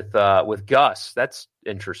with Gus. That's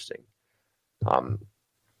interesting.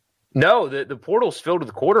 No, the portal's filled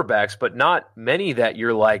with quarterbacks, but not many that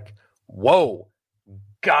you're like, whoa,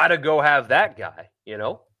 gotta go have that guy, you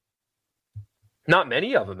know? Not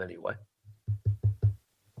many of them anyway.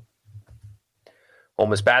 Ole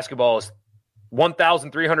Miss basketball is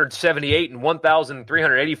 1,378 and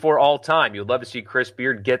 1,384 all time. You'd love to see Chris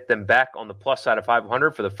Beard get them back on the plus side of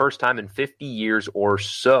 500 for the first time in 50 years or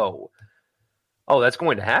so. Oh, that's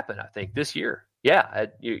going to happen, I think, this year. Yeah.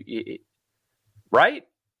 Right?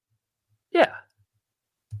 Yeah.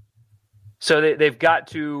 So they've got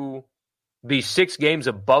to be 6 games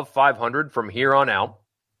above 500 from here on out.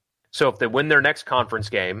 So if they win their next conference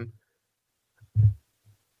game,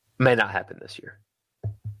 may not happen this year.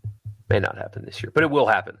 May not happen this year, but it will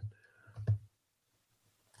happen.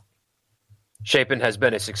 Shapen has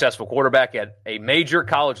been a successful quarterback at a major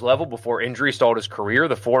college level before injury stalled his career.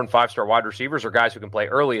 The 4- and 5-star wide receivers are guys who can play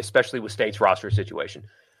early, especially with State's roster situation.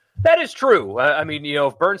 That is true. I mean,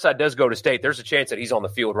 if Burnside does go to State, there's a chance that he's on the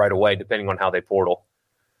field right away, depending on how they portal.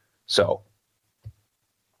 So,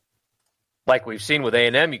 like we've seen with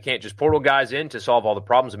A&M, you can't just portal guys in to solve all the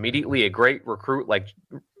problems immediately. A great recruit like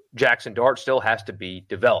Jackson Dart still has to be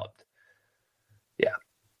developed. Yeah.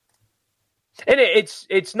 And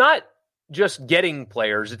it's not just getting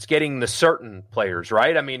players, it's getting the certain players,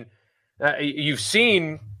 right? I mean, you've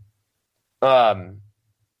seen guys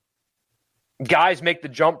make the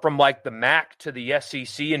jump from like the MAC to the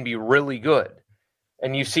SEC and be really good.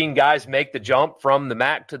 And you've seen guys make the jump from the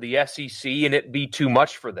MAC to the SEC and it be too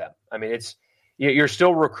much for them. I mean, you're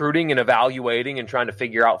still recruiting and evaluating and trying to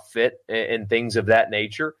figure out fit and things of that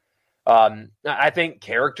nature. I think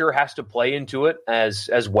character has to play into it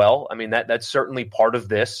as well. I mean, that's certainly part of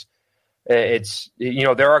this. It's,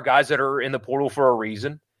 there are guys that are in the portal for a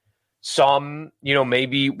reason. Some,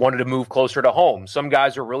 maybe wanted to move closer to home. Some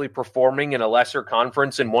guys are really performing in a lesser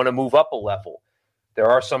conference and want to move up a level. There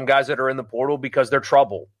are some guys that are in the portal because they're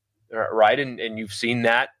trouble, right? And you've seen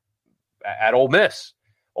that at Ole Miss.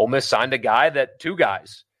 Ole Miss signed two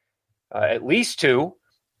guys, at least 2,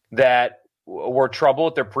 that were trouble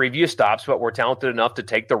at their previous stops, but were talented enough to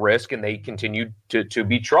take the risk, and they continued to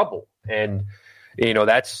be trouble. And,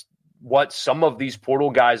 that's what some of these portal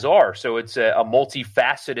guys are. So it's a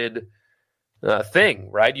multifaceted thing,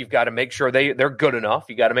 right? You've got to make sure they're good enough.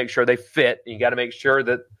 You got to make sure they fit. You got to make sure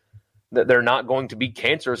that they're not going to be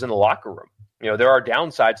cancers in the locker room. There are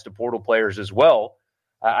downsides to portal players as well.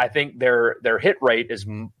 I think their hit rate is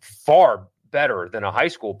far better than a high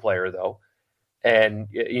school player, though. And,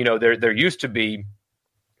 there used to be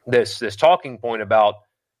this talking point about,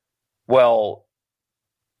 well,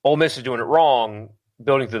 Ole Miss is doing it wrong,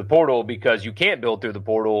 building through the portal, because you can't build through the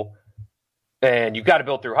portal and you've got to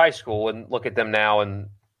build through high school. And look at them now, and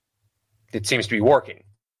it seems to be working.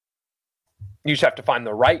 You just have to find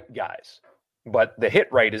the right guys. But the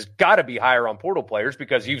hit rate has got to be higher on portal players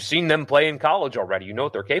because you've seen them play in college already. You know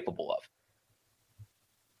what they're capable of.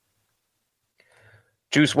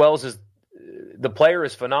 Juice Wells the player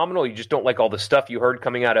is phenomenal. You just don't like all the stuff you heard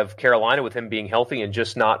coming out of Carolina with him being healthy and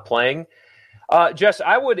just not playing. Jess,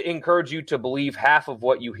 I would encourage you to believe half of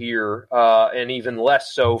what you hear, and even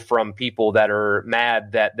less so from people that are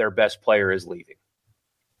mad that their best player is leaving.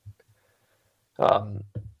 I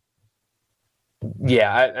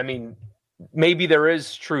mean, maybe there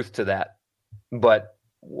is truth to that, but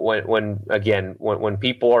when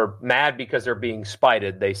people are mad because they're being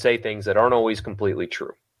spited, they say things that aren't always completely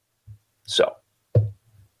true. So,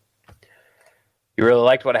 you really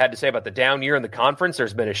liked what I had to say about the down year in the conference.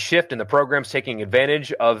 There's been a shift in the programs taking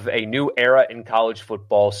advantage of a new era in college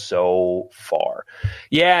football so far.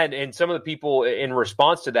 Yeah, and some of the people in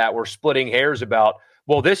response to that were splitting hairs about,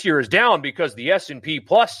 well, this year is down because the S&P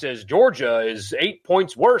Plus says Georgia is 8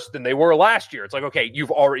 points worse than they were last year. It's like, okay,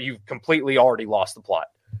 you've completely already lost the plot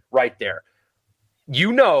right there.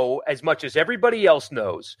 As much as everybody else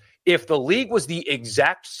knows, if the league was the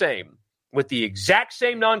exact same, with the exact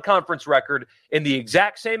same non-conference record and the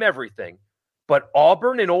exact same everything, but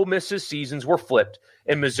Auburn and Ole Miss's seasons were flipped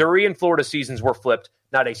and Missouri and Florida seasons were flipped,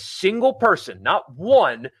 not a single person, not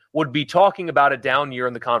one, would be talking about a down year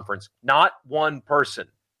in the conference. Not one person.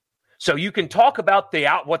 So you can talk about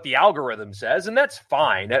what the algorithm says, and that's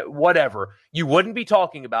fine, whatever. You wouldn't be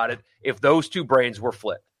talking about it if those two brains were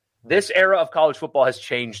flipped. This era of college football has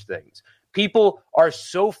changed things. People are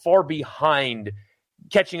so far behind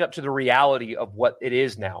catching up to the reality of what it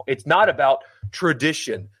is now. It's not about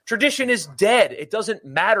tradition. Tradition is dead. It doesn't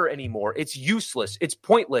matter anymore. It's useless. It's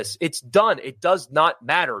pointless. It's done. It does not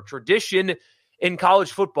matter. Tradition in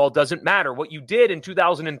college football doesn't matter. What you did in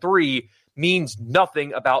 2003 means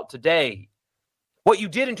nothing about today. What you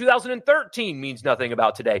did in 2013 means nothing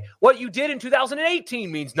about today. What you did in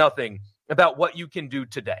 2018 means nothing about what you can do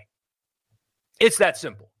today. It's that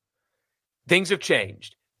simple. Things have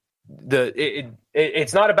changed.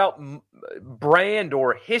 It's not about brand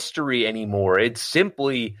or history anymore. It's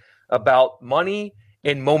simply about money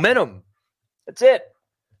and momentum. That's it.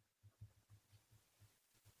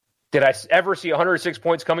 Did I ever see 106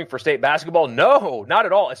 points coming for state basketball? No, not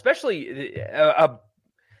at all. Especially a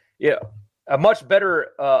much better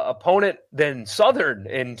opponent than Southern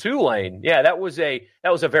in Tulane. Yeah, that was a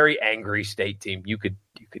very angry state team. You could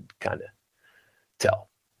kind of tell.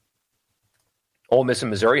 Ole Miss and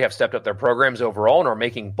Missouri have stepped up their programs overall and are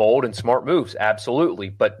making bold and smart moves. Absolutely,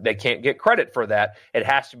 but they can't get credit for that. It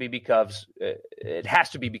has to be because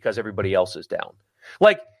everybody else is down.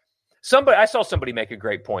 Like I saw somebody make a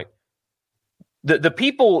great point. The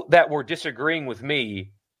people that were disagreeing with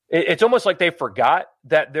me, it's almost like they forgot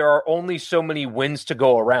that there are only so many wins to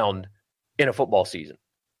go around in a football season.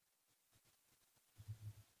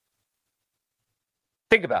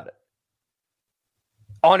 Think about it.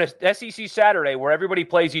 On a SEC Saturday where everybody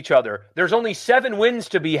plays each other, there's only 7 wins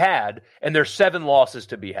to be had, and there's 7 losses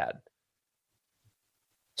to be had.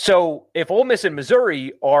 So if Ole Miss and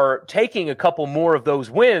Missouri are taking a couple more of those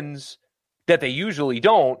wins that they usually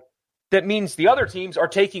don't, that means the other teams are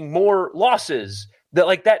taking more losses.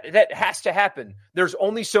 That has to happen. There's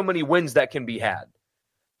only so many wins that can be had.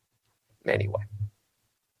 Anyway.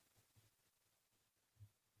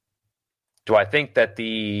 Do I think that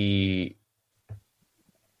the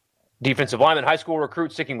defensive lineman high school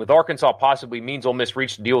recruit sticking with Arkansas possibly means Ole Miss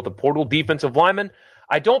reached a deal with the portal defensive lineman?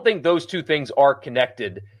 I don't think those two things are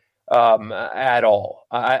connected at all.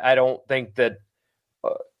 I don't think that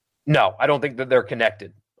I don't think that they're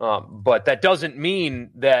connected. But that doesn't mean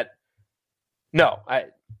that I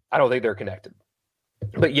don't think they're connected.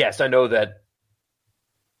 But yes, I know that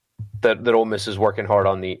Ole Miss is working hard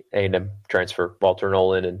on the A&M transfer, Walter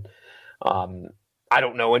Nolan, and I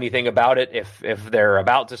don't know anything about it. If they're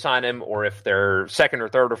about to sign him or if they're second or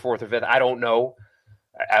third or fourth or fifth, I don't know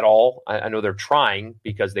at all. I know they're trying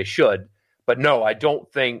because they should, but no, I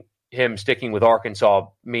don't think him sticking with Arkansas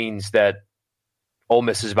means that Ole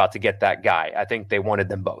Miss is about to get that guy. I think they wanted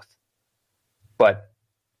them both, but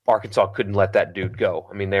Arkansas couldn't let that dude go.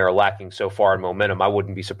 I mean, they are lacking so far in momentum. I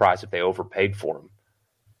wouldn't be surprised if they overpaid for him.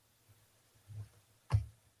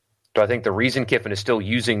 Do I think the reason Kiffin is still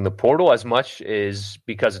using the portal as much is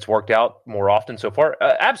because it's worked out more often so far?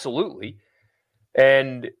 Absolutely.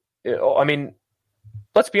 And, I mean,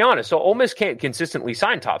 let's be honest. So Ole Miss can't consistently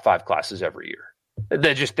sign top 5 classes every year.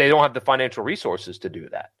 They don't have the financial resources to do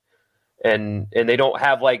that. And they don't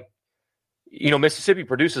have Mississippi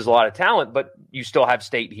produces a lot of talent, but you still have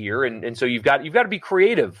state here. And so you've got to be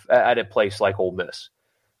creative at a place like Ole Miss.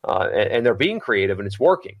 And they're being creative and it's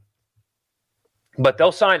working. But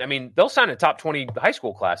they'll sign a top 20 high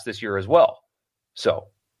school class this year as well. So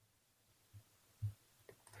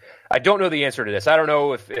I don't know the answer to this. I don't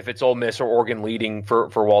know if it's Ole Miss or Oregon leading for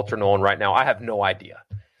Walter Nolan right now. I have no idea.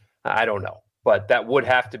 I don't know. But that would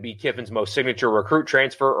have to be Kiffin's most signature recruit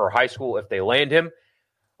transfer or high school if they land him.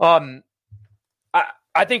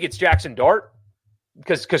 I think it's Jackson Dart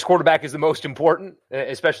because quarterback is the most important,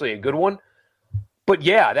 especially a good one. But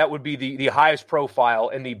yeah, that would be the highest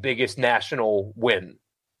profile and the biggest national win.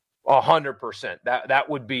 100%. That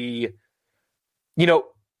would be,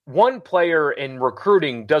 one player in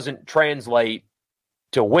recruiting doesn't translate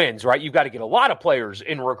to wins, right? You've got to get a lot of players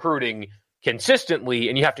in recruiting consistently,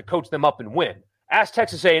 and you have to coach them up and win. Ask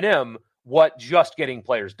Texas A&M what just getting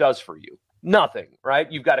players does for you. Nothing,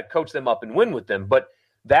 right? You've got to coach them up and win with them. But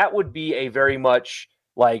that would be a very much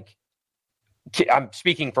I'm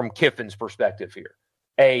speaking from Kiffin's perspective here,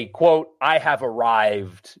 a quote, I have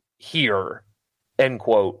arrived here, end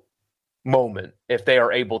quote, moment, if they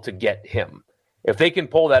are able to get him. If they can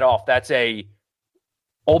pull that off, that's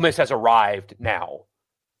Ole Miss has arrived now.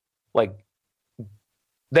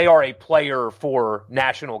 They are a player for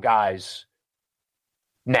national guys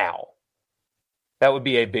now. That would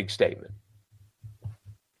be a big statement.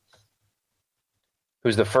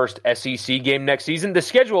 Who's the first SEC game next season? The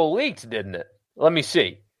schedule leaked, didn't it? Let me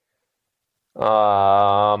see.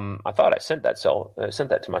 I thought I sent that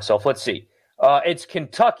to myself. Let's see. It's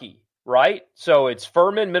Kentucky, right? So it's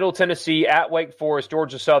Furman, Middle Tennessee, at Wake Forest,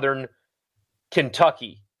 Georgia Southern,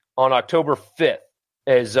 Kentucky on October 5th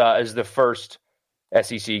as the first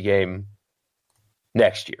SEC game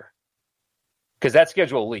next year. Because that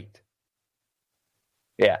schedule leaked.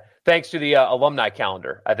 Yeah. Thanks to the alumni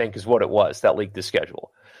calendar, I think is what it was that leaked the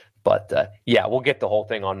schedule. But, yeah, we'll get the whole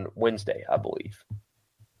thing on Wednesday, I believe.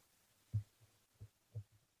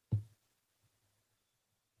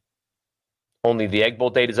 Only the Egg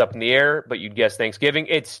Bowl date is up in the air, but you'd guess Thanksgiving.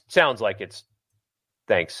 It sounds like it's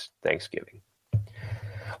Thanksgiving.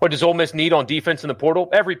 What does Ole Miss need on defense in the portal?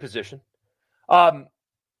 Every position. But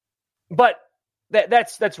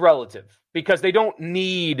that's relative because they don't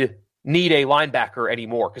need need a linebacker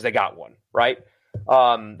anymore because they got one, right?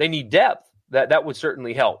 They need depth. That would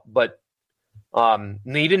certainly help, but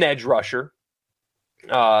need an edge rusher.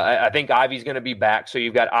 I think Ivy's going to be back, so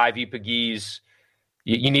you've got Ivy, Pegues.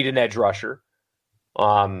 You need an edge rusher.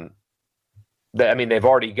 They've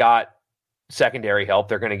already got secondary help.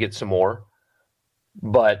 They're going to get some more.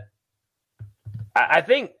 But I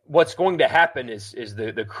think what's going to happen is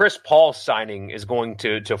the Chris Paul signing is going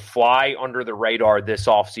to fly under the radar this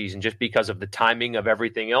offseason just because of the timing of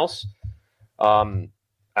everything else.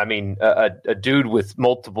 A dude with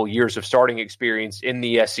multiple years of starting experience in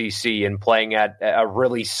the SEC and playing at a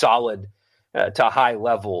really solid to high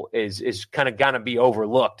level is kind of going to be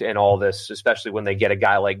overlooked in all this, especially when they get a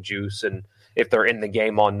guy like Juice and if they're in the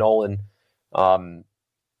game on Nolan.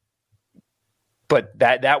 But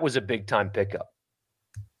that was a big-time pickup.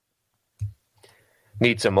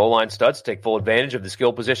 Need some O-line studs to take full advantage of the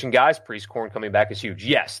skill position guys. Priest Corn coming back is huge.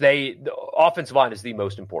 Yes, the offensive line is the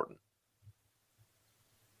most important.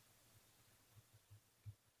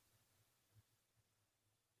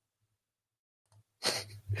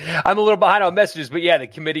 I'm a little behind on messages, but yeah, the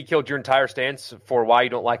committee killed your entire stance for why you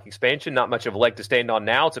don't like expansion. Not much of a leg to stand on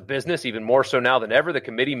now. It's a business, even more so now than ever. The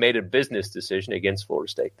committee made a business decision against Florida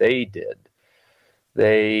State. They did.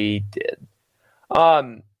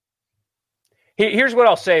 Here's what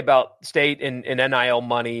I'll say about State and NIL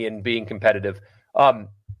money and being competitive. Now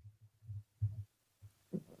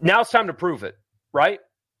it's time to prove it, right?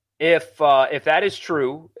 If that is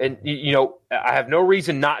true, and I have no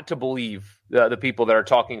reason not to believe the people that are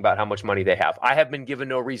talking about how much money they have. I have been given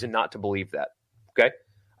no reason not to believe that. Okay,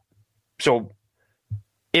 so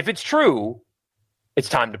if it's true, it's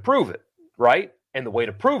time to prove it, right? And the way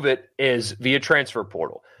to prove it is via transfer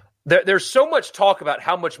portal. There's so much talk about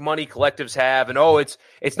how much money collectives have, and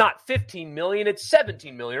it's not 15 million, it's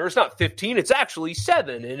 17 million, or it's not 15, it's actually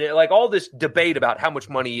 7, and all this debate about how much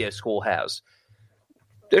money a school has.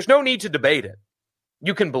 There's no need to debate it.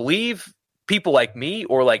 You can believe people like me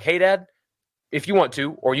or like Hey Dad if you want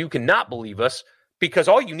to, or you cannot believe us because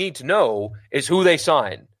all you need to know is who they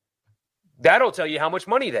sign. That'll tell you how much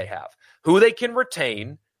money they have, who they can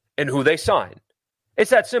retain, and who they sign.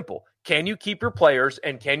 It's that simple. Can you keep your players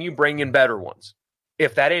and can you bring in better ones?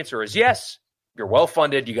 If that answer is yes, you're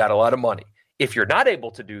well-funded, you got a lot of money. If you're not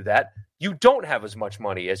able to do that, you don't have as much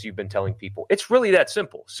money as you've been telling people. It's really that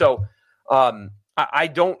simple. So I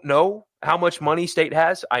don't know how much money State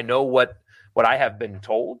has. I know what I have been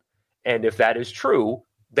told. And if that is true,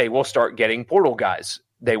 they will start getting portal guys.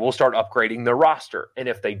 They will start upgrading their roster. And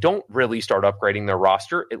if they don't really start upgrading their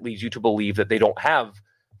roster, it leads you to believe that they don't have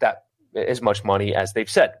that as much money as they've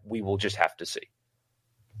said. We will just have to see.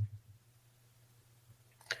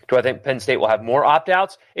 Do I think Penn State will have more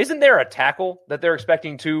opt-outs? Isn't there a tackle that they're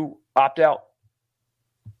expecting to opt out?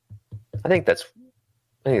 I think that's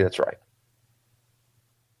right.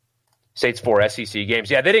 State's 4 SEC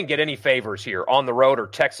games. Yeah, they didn't get any favors here. On the road are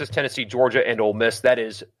Texas, Tennessee, Georgia, and Ole Miss. That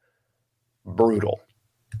is brutal.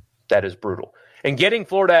 That is brutal. And getting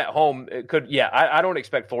Florida at home, I don't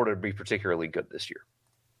expect Florida to be particularly good this year.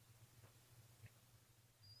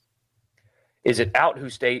 Is it out who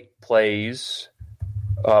State plays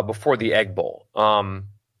before the Egg Bowl? I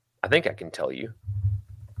think I can tell you.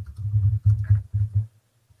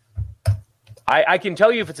 I can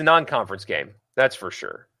tell you if it's a non-conference game. That's for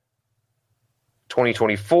sure.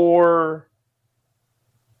 2024.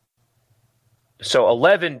 So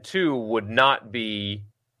 11-2 would not be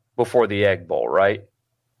before the Egg Bowl, right?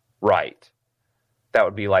 Right. That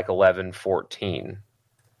would be like 11-14.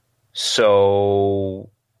 So,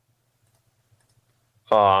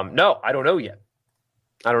 no, I don't know yet.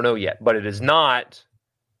 But it is not,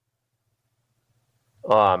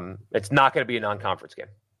 it's not going to be a non-conference game.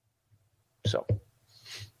 So,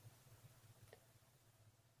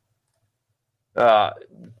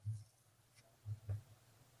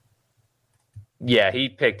 yeah, he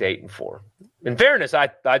picked 8-4. In fairness, I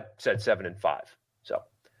said 7-5. So,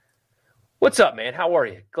 what's up, man? How are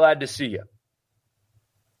you? Glad to see you.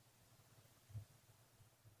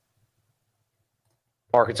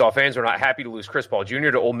 Arkansas fans are not happy to lose Chris Paul Jr.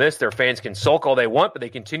 to Ole Miss. Their fans can sulk all they want, but they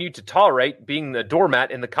continue to tolerate being the doormat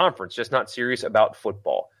in the conference, just not serious about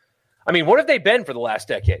football. I mean, what have they been for the last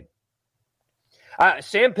decade?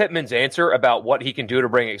 Sam Pittman's answer about what he can do to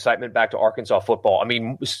bring excitement back to Arkansas football, I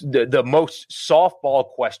mean, the most softball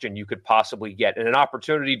question you could possibly get, and an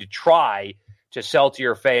opportunity to try to sell to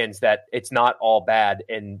your fans that it's not all bad,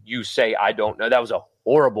 and you say, I don't know. That was a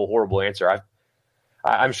horrible, horrible answer.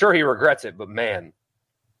 I'm sure he regrets it, but man.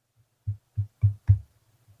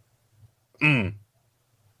 I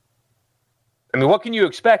mean, what can you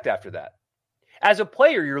expect after that? as a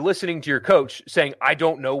player, you're listening to your coach saying, I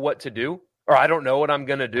don't know what to do, or I don't know what I'm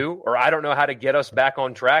going to do, or I don't know how to get us back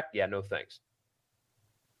on track. Yeah, no thanks.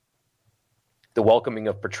 The welcoming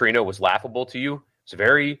of Petrino was laughable to you. It's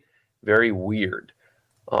very, very weird.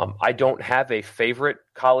 I don't have a favorite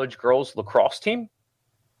college girls lacrosse team,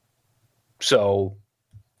 so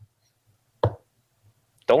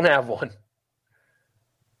don't have one.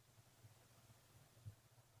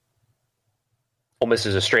 Ole Miss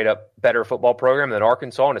is a straight-up better football program than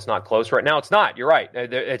Arkansas, and it's not close right now. It's not. You're right.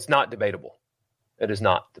 It's not debatable. It is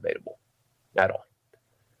not debatable at all.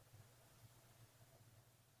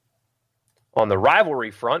 On the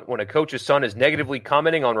rivalry front, when a coach's son is negatively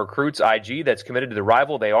commenting on recruits' IG that's committed to the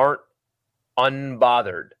rival, they aren't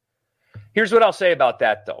unbothered. Here's what I'll say about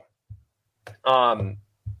that, though.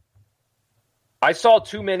 I saw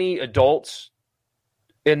too many adults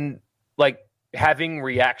in having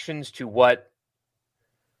reactions to what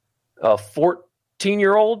a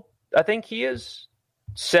 14-year-old, I think he is,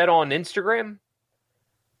 said on Instagram.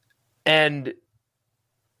 And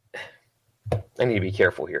I need to be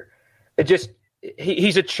careful here.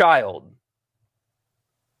 He's a child.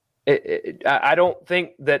 I don't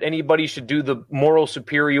think that anybody should do the moral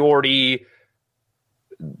superiority,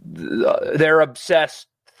 their obsessed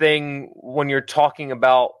thing when you're talking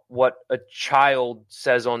about what a child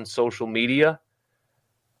says on social media,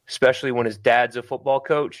 especially when his dad's a football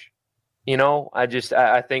coach.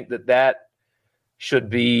 I think that should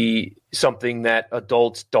be something that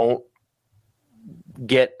adults don't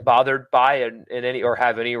get bothered by in any or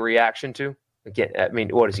have any reaction to. Again, I mean,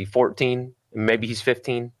 what is he, 14? Maybe he's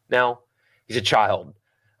 15 now. He's a child.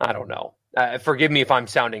 I don't know. Forgive me if I'm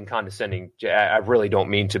sounding condescending. I really don't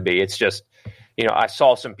mean to be. It's just, I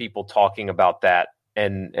saw some people talking about that,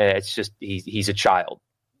 and it's just he's a child.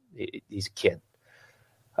 He's a kid.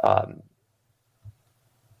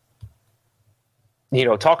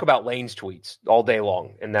 Talk about Lane's tweets all day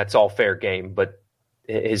long, and that's all fair game. But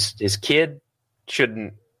his kid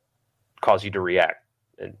shouldn't cause you to react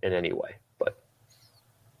in any way. But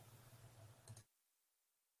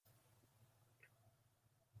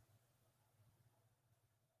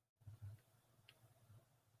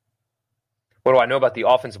what do I know about the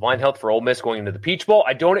offensive line health for Ole Miss going into the Peach Bowl?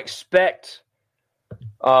 I don't expect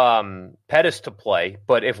Pettis to play,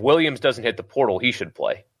 but if Williams doesn't hit the portal, he should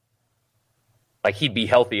play. He'd be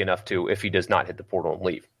healthy enough to if he does not hit the portal and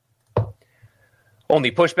leave. Only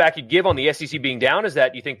pushback you'd give on the SEC being down is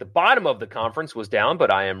that you think the bottom of the conference was down, but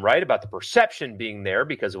I am right about the perception being there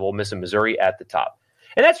because of Ole Miss and Missouri at the top.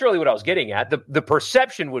 And that's really what I was getting at. The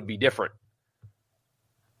perception would be different.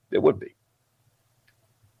 It would be.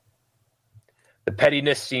 The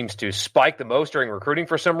pettiness seems to spike the most during recruiting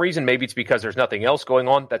for some reason. Maybe it's because there's nothing else going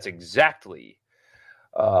on. That's exactly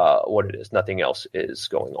what it is. Nothing else is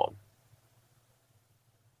going on.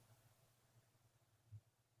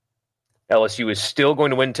 LSU is still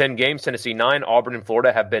going to win 10 games, Tennessee 9. Auburn and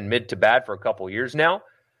Florida have been mid to bad for a couple of years now.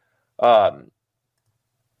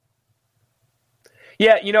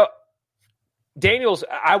 Daniels,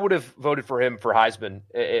 I would have voted for him for Heisman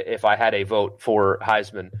if I had a vote for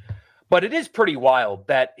Heisman. But it is pretty wild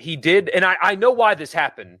that he did, and I know why this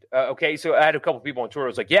happened. Okay, so I had a couple of people on Twitter who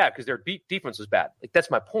was like, yeah, because their defense was bad. That's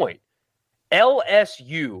my point.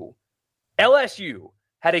 LSU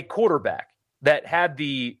had a quarterback that had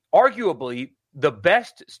arguably the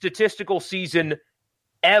best statistical season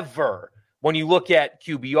ever when you look at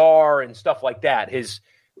QBR and stuff like that. His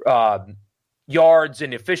yards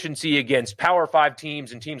and efficiency against Power 5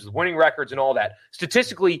 teams and teams with winning records and all that.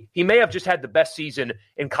 Statistically, he may have just had the best season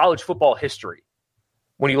in college football history.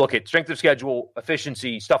 When you look at strength of schedule,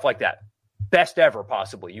 efficiency, stuff like that. Best ever,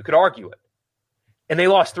 possibly. You could argue it. And they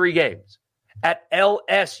lost 3 games. At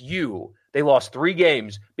LSU, they lost 3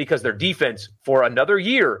 games because their defense for another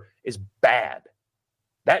year is bad.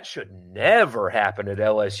 That should never happen at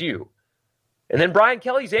LSU. And then Brian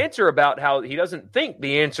Kelly's answer about how he doesn't think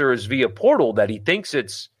the answer is via portal, that he thinks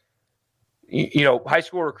it's, high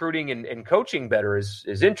school recruiting and coaching better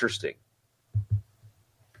is interesting.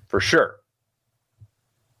 For sure.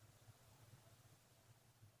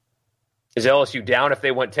 Is LSU down if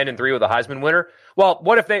they went 10-3 with a Heisman winner? Well,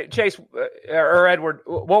 what if they, Chase or Edward,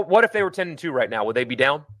 what if they were 10-2 right now? Would they be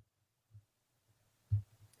down?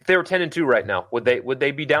 If they were 10-2 right now, would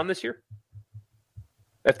they be down this year?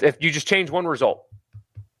 If you just change one result.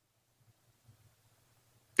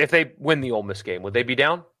 If they win the Ole Miss game, would they be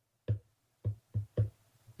down?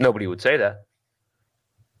 Nobody would say that.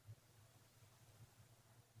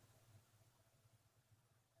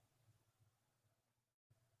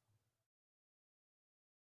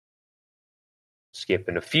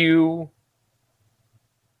 Skipping a few.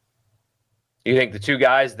 You think the two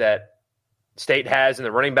guys that State has in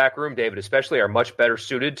the running back room, David especially, are much better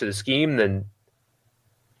suited to the scheme than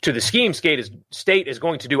to the scheme State is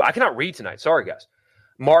going to do. I cannot read tonight. Sorry, guys.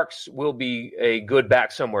 Marks will be a good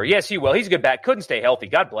back somewhere. Yes, he will. He's a good back. Couldn't stay healthy.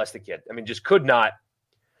 God bless the kid. I mean, just could not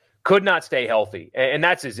stay healthy. And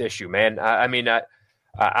that's his issue, man.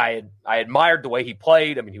 I admired the way he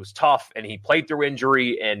played. I mean, he was tough, and he played through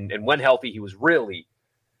injury, and when healthy, he was really,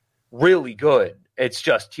 really good. It's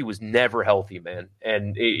just he was never healthy, man.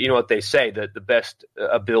 And you know what they say, that the best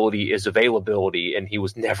ability is availability, and he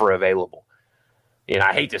was never available. And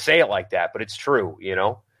I hate to say it like that, but it's true, you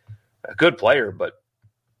know. A good player, but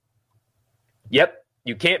yep,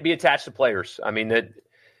 you can't be attached to players. I mean,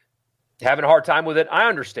 having a hard time with it, I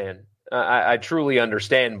understand. I truly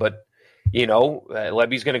understand, but you know,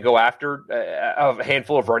 Lebby's going to go after a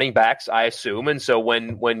handful of running backs, I assume. And so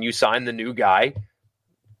when you sign the new guy,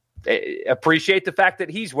 appreciate the fact that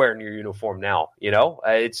he's wearing your uniform now. You know,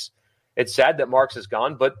 it's sad that Marks is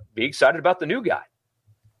gone, but be excited about the new guy.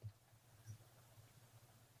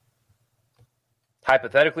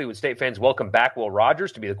 Hypothetically, would State fans welcome back Will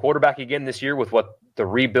Rogers to be the quarterback again this year with what the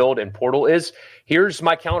rebuild and portal is? Here's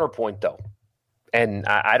my counterpoint, though. And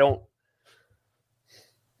I don't –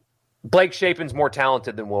 Blake Shapen's more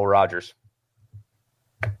talented than Will Rogers.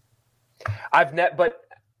 But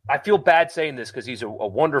I feel bad saying this because he's a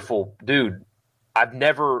wonderful dude. I've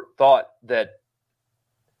never thought that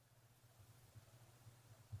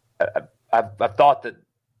I've thought that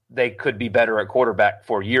they could be better at quarterback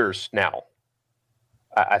for years now.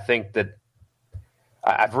 I think that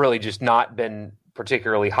I've really just not been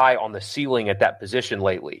particularly high on the ceiling at that position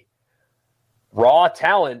lately. Raw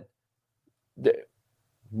talent,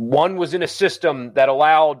 one was in a system that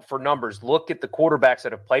allowed for numbers. Look at the quarterbacks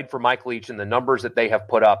that have played for Mike Leach and the numbers that they have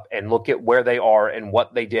put up, and look at where they are and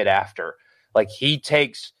what they did after. Like, he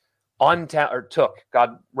took,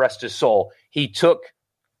 God rest his soul, he took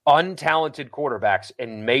untalented quarterbacks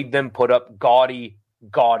and made them put up gaudy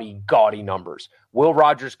numbers. Will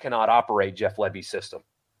Rogers cannot operate Jeff Lebby's system.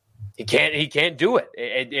 He can't do it.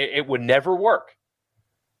 It would never work.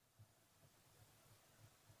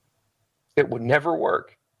 It would never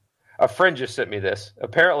work. A friend just sent me this.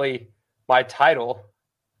 Apparently, my title...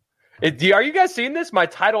 Are you guys seeing this? My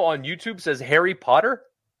title on YouTube says Harry Potter.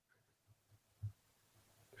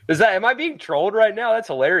 Am I being trolled right now? That's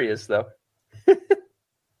hilarious, though.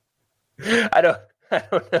 I don't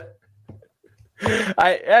know.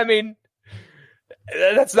 I mean,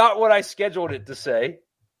 that's not what I scheduled it to say.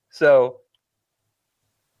 So,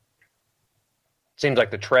 seems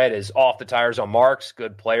like the tread is off the tires on Marks.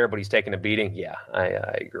 Good player, but he's taking a beating. Yeah,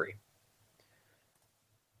 I agree.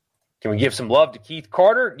 Can we give some love to Keith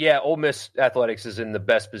Carter? Yeah, Ole Miss Athletics is in the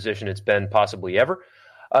best position it's been possibly ever.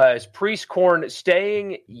 Is Priest Corn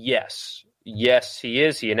staying? Yes. Yes, he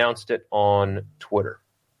is. He announced it on Twitter.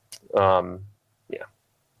 Yeah.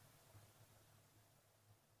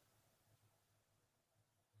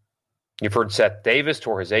 You've heard Seth Davis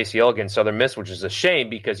tore his ACL against Southern Miss, which is a shame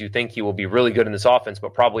because you think he will be really good in this offense,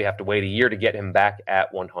 but probably have to wait a year to get him back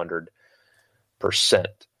at 100%.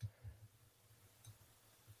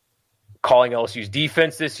 Calling LSU's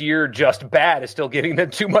defense this year just bad is still giving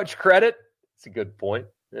them too much credit. That's a good point.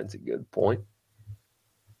 If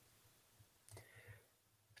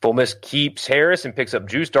Ole Miss keeps Harris and picks up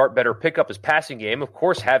Juice, Dart better pick up his passing game. Of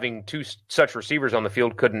course, having two such receivers on the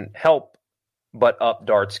field couldn't help but up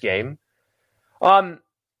Dart's game.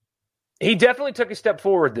 He definitely took a step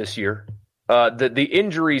forward this year. The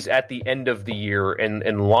injuries at the end of the year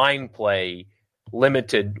and line play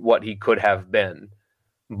limited what he could have been,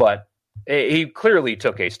 but he clearly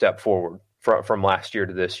took a step forward from last year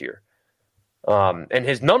to this year. And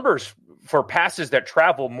his numbers for passes that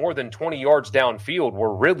travel more than 20 yards downfield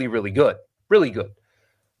were really, really good. Really good.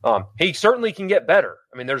 He certainly can get better.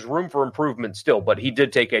 I mean, there's room for improvement still, but he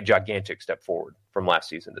did take a gigantic step forward from last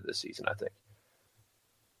season to this season, I think.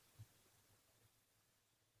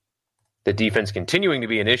 The defense continuing to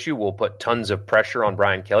be an issue will put tons of pressure on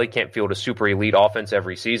Brian Kelly. Can't field a super elite offense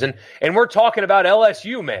every season. And we're talking about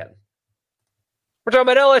LSU, man. We're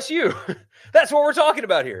talking about LSU. That's what we're talking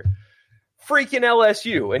about here. Freaking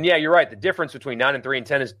LSU. And yeah, you're right. The difference between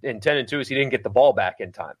 9-3 and 10-2 is he didn't get the ball back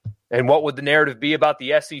in time. And what would the narrative be about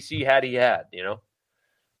the SEC had he had, you know?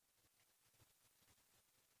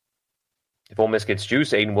 If Ole Miss gets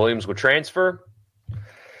Juice, Aiden Williams would transfer.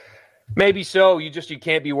 Maybe so. You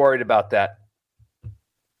can't be worried about that.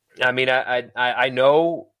 I mean, I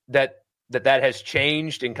know that has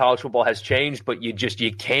changed and college football has changed, but you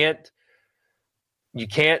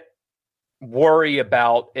can't worry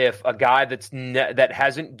about if a guy that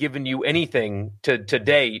hasn't given you anything to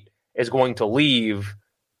date is going to leave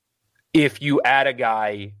if you add a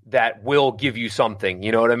guy that will give you something.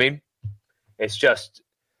 You know what I mean?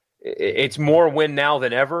 It's more win now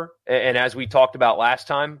than ever. And as we talked about last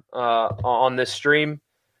time on this stream,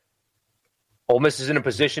 Ole Miss is in a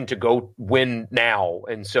position to go win now.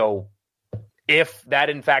 And so if that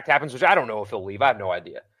in fact happens, which I don't know if he'll leave, I have no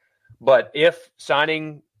idea. But if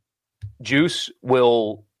signing Juice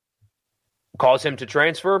will cause him to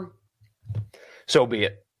transfer, so be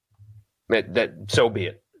it. So be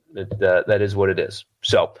it. That is what it is.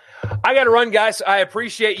 So I got to run, guys. I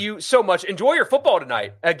appreciate you so much. Enjoy your football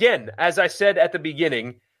tonight. Again, as I said at the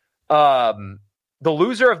beginning, the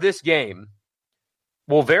loser of this game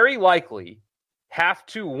will very likely have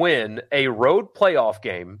to win a road playoff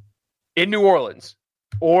game in New Orleans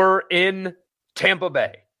or in Tampa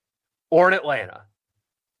Bay or in Atlanta.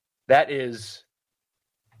 That is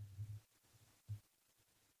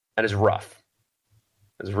rough.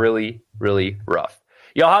 It's really, really rough.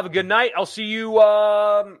 Y'all have a good night. I'll see you.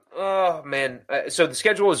 So the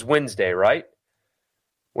schedule is Wednesday, right?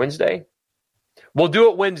 Wednesday? We'll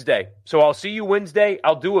do it Wednesday. So I'll see you Wednesday.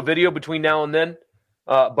 I'll do a video between now and then.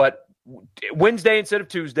 But Wednesday instead of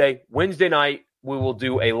Tuesday, Wednesday night, we will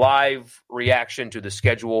do a live reaction to the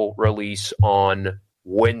schedule release on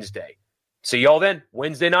Wednesday. See y'all then.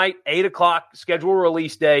 Wednesday night, 8 o'clock, schedule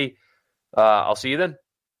release day. I'll see you then.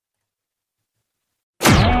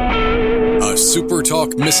 A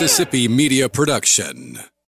SuperTalk Mississippi media production.